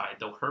upside,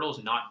 though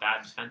Hurdle's not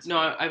bad defensively. No,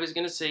 I was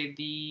going to say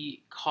the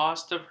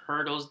cost of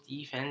Hurdle's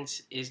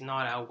defense is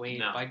not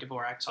outweighed by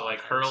Dvorak's So, like,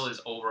 offense. Hurdle is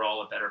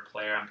overall a better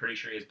player. I'm pretty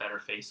sure he has better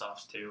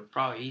face-offs, too.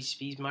 Probably.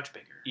 He's much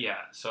bigger. Yeah,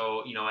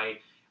 so,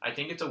 I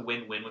think it's a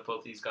win-win with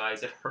both these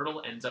guys. If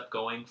Hurdle ends up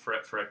going for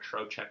a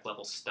Trocheck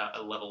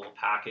level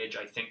package,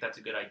 I think that's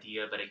a good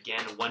idea. But again,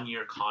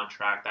 1-year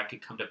contract, that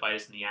could come to bite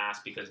us in the ass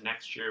because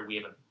next year we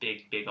have a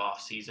big off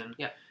season.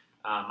 Yeah.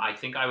 I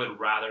think I would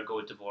rather go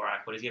with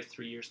Dvorak. What does he have?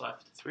 3 years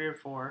left? 3 or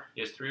 4.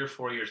 He has 3 or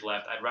 4 years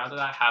left. I'd rather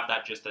have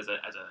that just as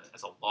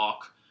a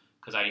lock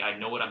because I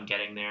know what I'm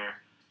getting there.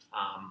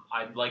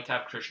 I'd like to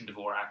have Christian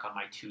Dvorak on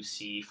my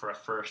 2C for a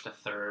first, a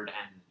third,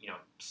 and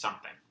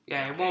something.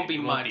 Yeah, it won't be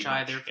much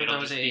either. For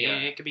those,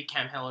 it could be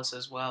Cam Hillis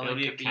as well. It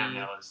could be Cam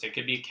Hillis. It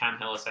could be Cam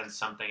Hillis and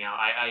something else.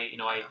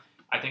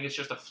 I think it's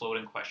just a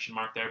floating question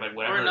mark there, but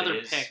whatever or another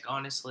it is, pick,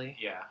 honestly.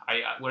 Yeah,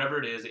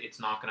 whatever it is, it's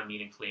not going to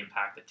meaningfully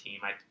impact the team.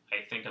 I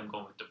think I'm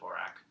going with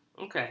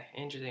Dvorak. Okay,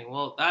 interesting.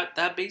 Well,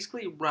 that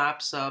basically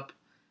wraps up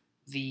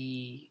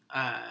the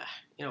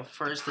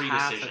first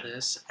half of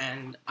this,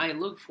 and I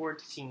look forward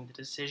to seeing the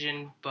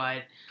decision.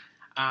 But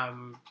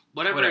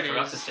whatever it is, I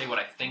forgot to say what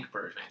I think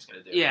Bergevin is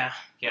going to do. Yeah.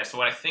 Yeah. So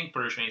what I think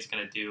Bergevin is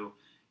going to do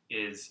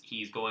is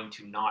he's going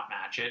to not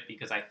match it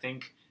because I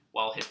think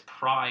while his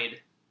pride,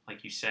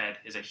 like you said,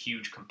 is a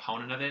huge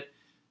component of it,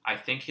 I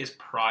think his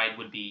pride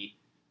would be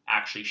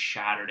actually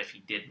shattered if he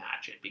did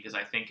match it because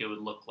I think it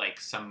would look like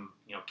some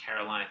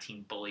Carolina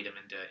team bullied him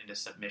into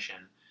submission.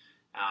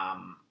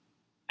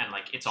 And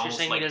like it's almost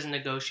saying like he doesn't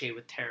negotiate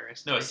with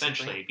terrorists. No, basically.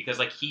 Essentially, because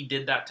like he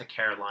did that to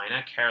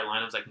Carolina.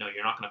 Carolina was like, "No,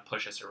 you're not going to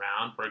push us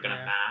around. We're going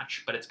to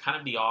match." But it's kind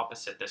of the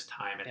opposite this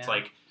time. It's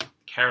like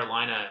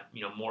Carolina,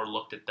 more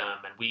looked at them,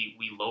 and we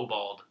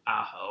lowballed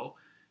Aho,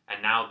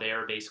 and now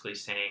they're basically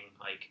saying,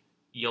 like,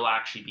 you'll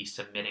actually be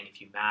submitting if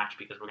you match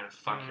because we're going to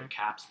fuck your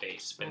cap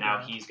space. But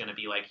now he's going to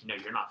be like,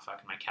 you're not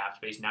fucking my cap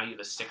space. Now you have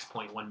a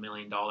 $6.1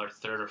 million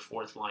third or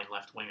fourth line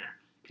left winger.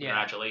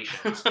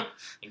 Congratulations.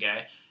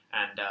 Okay?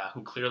 And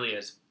who clearly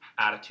has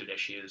attitude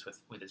issues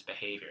with his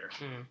behavior.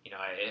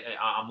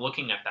 I'm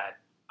looking at that.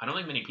 I don't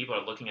think many people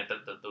are looking at that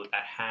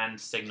hand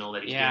signal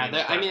that he's doing.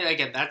 Yeah, I mean,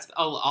 again, that's.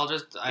 I'll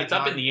just. It's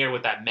up in the air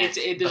with that mess.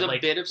 There's a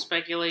bit of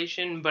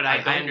speculation, but I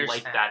don't understand,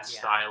 like that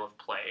style of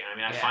play. I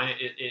mean, I find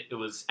it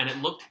was, and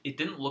it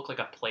didn't look like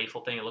a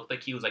playful thing. It looked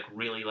like he was like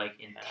really like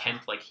intent.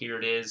 Like, here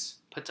it is.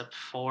 Puts up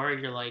 4.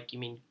 You're like, you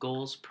mean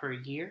goals per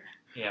year?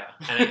 Yeah,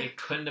 and it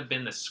couldn't have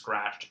been the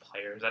scratched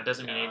players. That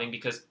doesn't mean anything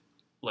because,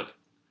 look.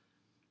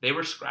 They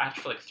were scratched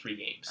for like 3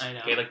 games. I know.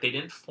 Okay, like they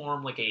didn't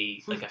form like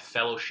a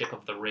Fellowship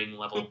of the Ring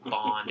level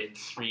bond in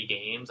 3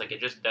 games. Like,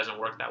 it just doesn't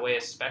work that way,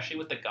 especially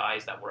with the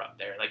guys that were up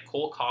there. Like,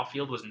 Cole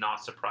Caulfield was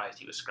not surprised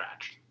he was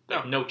scratched.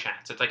 Like, no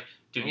chance. It's like,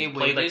 dude, he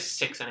played like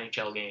 6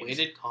 NHL games.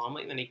 Waited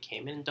calmly, and then he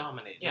came in and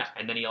dominated. Yeah,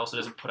 and then he also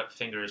doesn't put up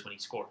fingers when he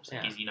scores.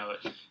 Like, he's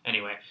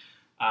anyway.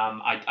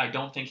 I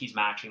don't think he's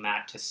matching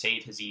that to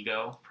save his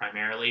ego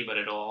primarily, but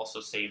it'll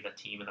also save the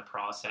team in the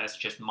process.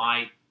 Just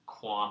my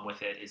qualm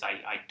with it is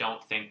I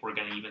don't think we're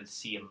going to even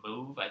see a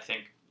move. I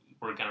think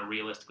we're going to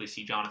realistically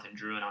see Jonathan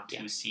Drouin on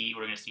 2C.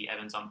 We're going to see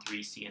Evans on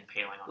 3C and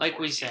Poehling on 4C. Like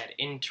we said,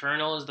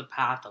 internal is the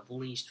path of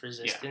least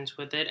resistance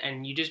with it.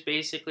 And you just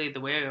basically,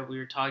 the way we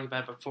were talking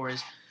about before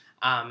is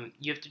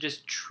you have to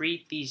just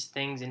treat these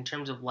things in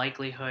terms of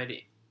likelihood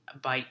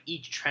by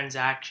each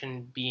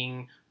transaction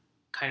being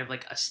kind of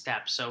like a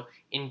step. So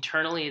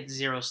internally, it's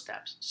 0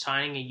 steps.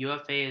 Signing a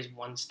UFA is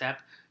 1 step.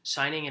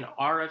 Signing an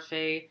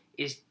RFA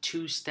is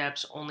 2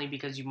 steps only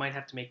because you might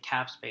have to make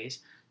cap space.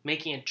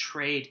 Making a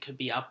trade could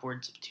be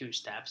upwards of 2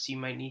 steps. You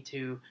might need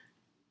to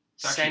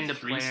send a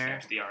 3 player.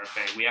 Steps, the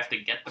RFA. We have to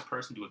get the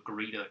person to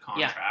agree to the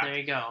contract. Yeah, there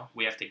you go.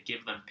 We have to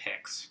give them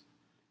picks.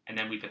 And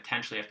then we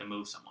potentially have to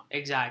move someone.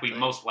 Exactly. We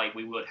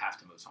would have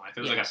to move someone. If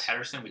it was like a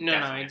Pedersen, we'd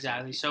definitely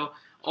exactly. So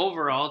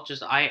overall,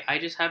 I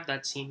just have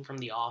that scene from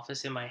The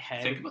Office in my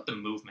head. Think about the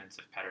movements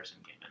if Pedersen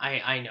came in.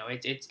 I know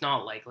it's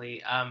not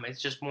likely.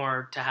 It's just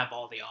more to have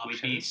all the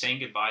options. We'd be saying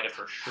goodbye to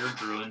for sure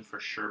Drouin, for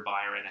sure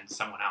Byron, and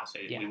someone else.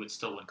 We would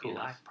still wouldn't be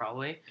enough.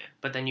 Probably. Yeah.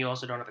 But then you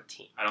also don't have a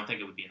team. I don't think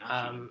it would be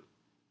enough.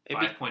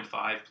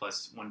 5.5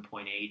 plus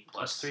 1.8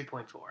 plus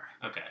 3.4.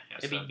 Okay. Yeah,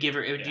 it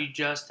would be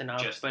just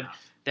enough.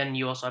 Then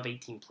you also have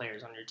 18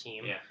 players on your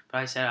team. Yeah.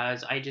 But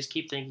I just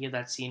keep thinking of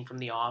that scene from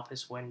The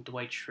Office when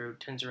Dwight Schrute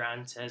turns around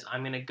and says,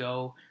 "I'm going to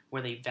go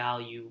where they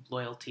value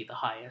loyalty the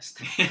highest."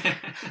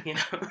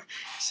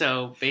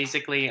 So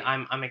basically,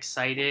 I'm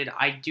excited.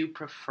 I do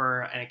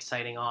prefer an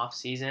exciting off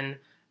season,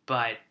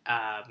 but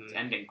it's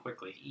ending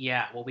quickly.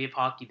 Yeah. Well, we have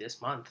hockey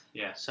this month.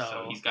 Yeah.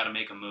 So he's got to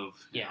make a move.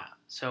 Yeah.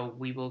 So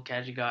we will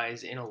catch you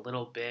guys in a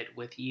little bit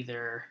with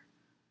either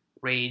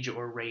rage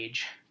or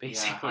rage,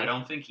 basically. Yeah, I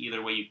don't think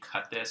either way you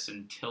cut this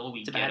until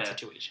we get a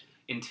situation.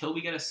 Until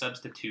we get a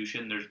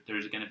substitution,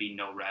 there's going to be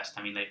no rest.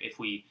 I mean, if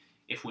we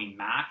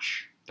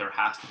match, there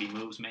has to be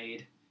moves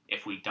made.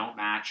 If we don't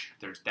match,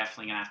 there's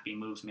definitely going to have to be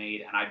moves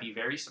made. And I'd be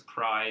very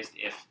surprised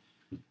if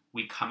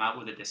we come out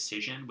with a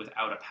decision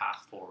without a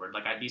path forward.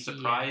 Like, I'd be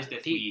surprised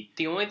if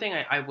The only thing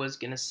I was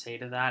going to say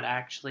to that,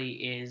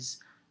 actually, is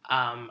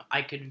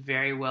I could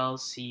very well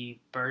see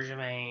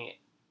Bergevin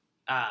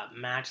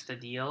match the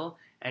deal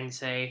and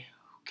say,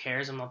 "Who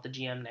cares? I'm not the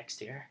GM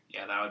next year."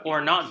 Yeah, that would be. Or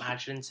not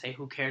match it and say,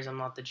 "Who cares? I'm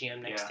not the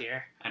GM next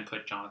year." And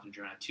put Jonathan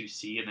Drouin at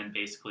 2C and then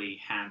basically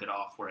hand it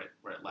off where it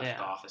left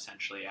off.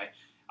 Essentially,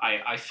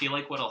 I feel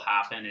like what'll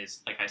happen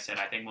is, like I said,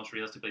 I think most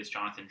realistically it's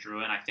Jonathan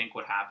Drouin. I think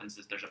what happens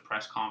is there's a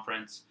press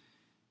conference.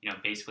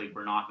 Basically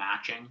we're not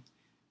matching.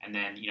 And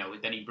then,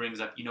 then he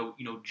brings up,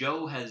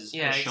 Joe has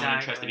shown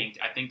interest in.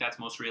 I think that's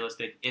most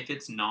realistic. If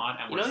it's not,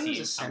 and we're seeing he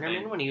was a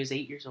centerman when he was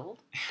 8 years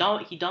old.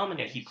 He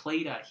dominated. Yeah,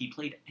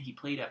 he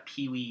played a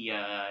Pee-wee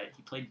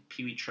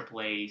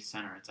AAA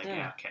center. It's like,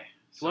 okay.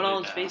 He won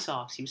all his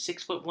face-offs. He was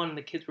 6'1", and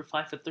the kids were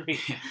 5'3".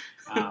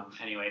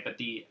 Anyway, but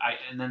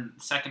and then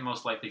second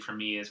most likely for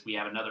me is we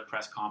have another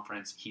press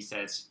conference. He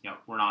says,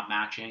 we're not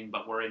matching,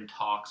 but we're in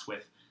talks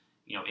with,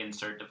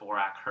 insert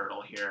Dvorak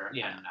Hurdle here,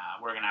 and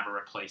we're gonna have a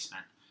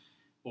replacement.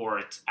 Or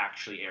it's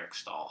actually Eric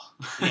Stahl.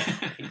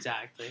 Yeah,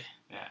 exactly.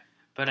 Yeah.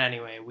 But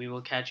anyway, we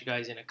will catch you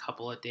guys in a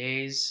couple of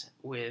days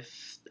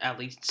with at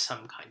least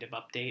some kind of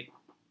update.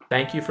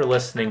 Thank you for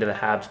listening to the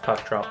Habs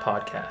Puck Drop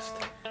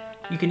podcast.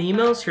 You can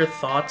email us your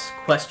thoughts,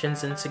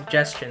 questions, and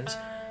suggestions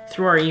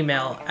through our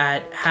email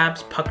at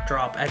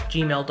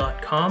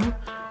habspuckdrop@gmail.com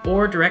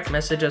or direct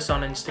message us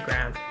on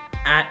Instagram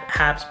at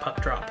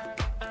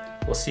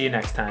habspuckdrop. We'll see you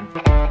next time.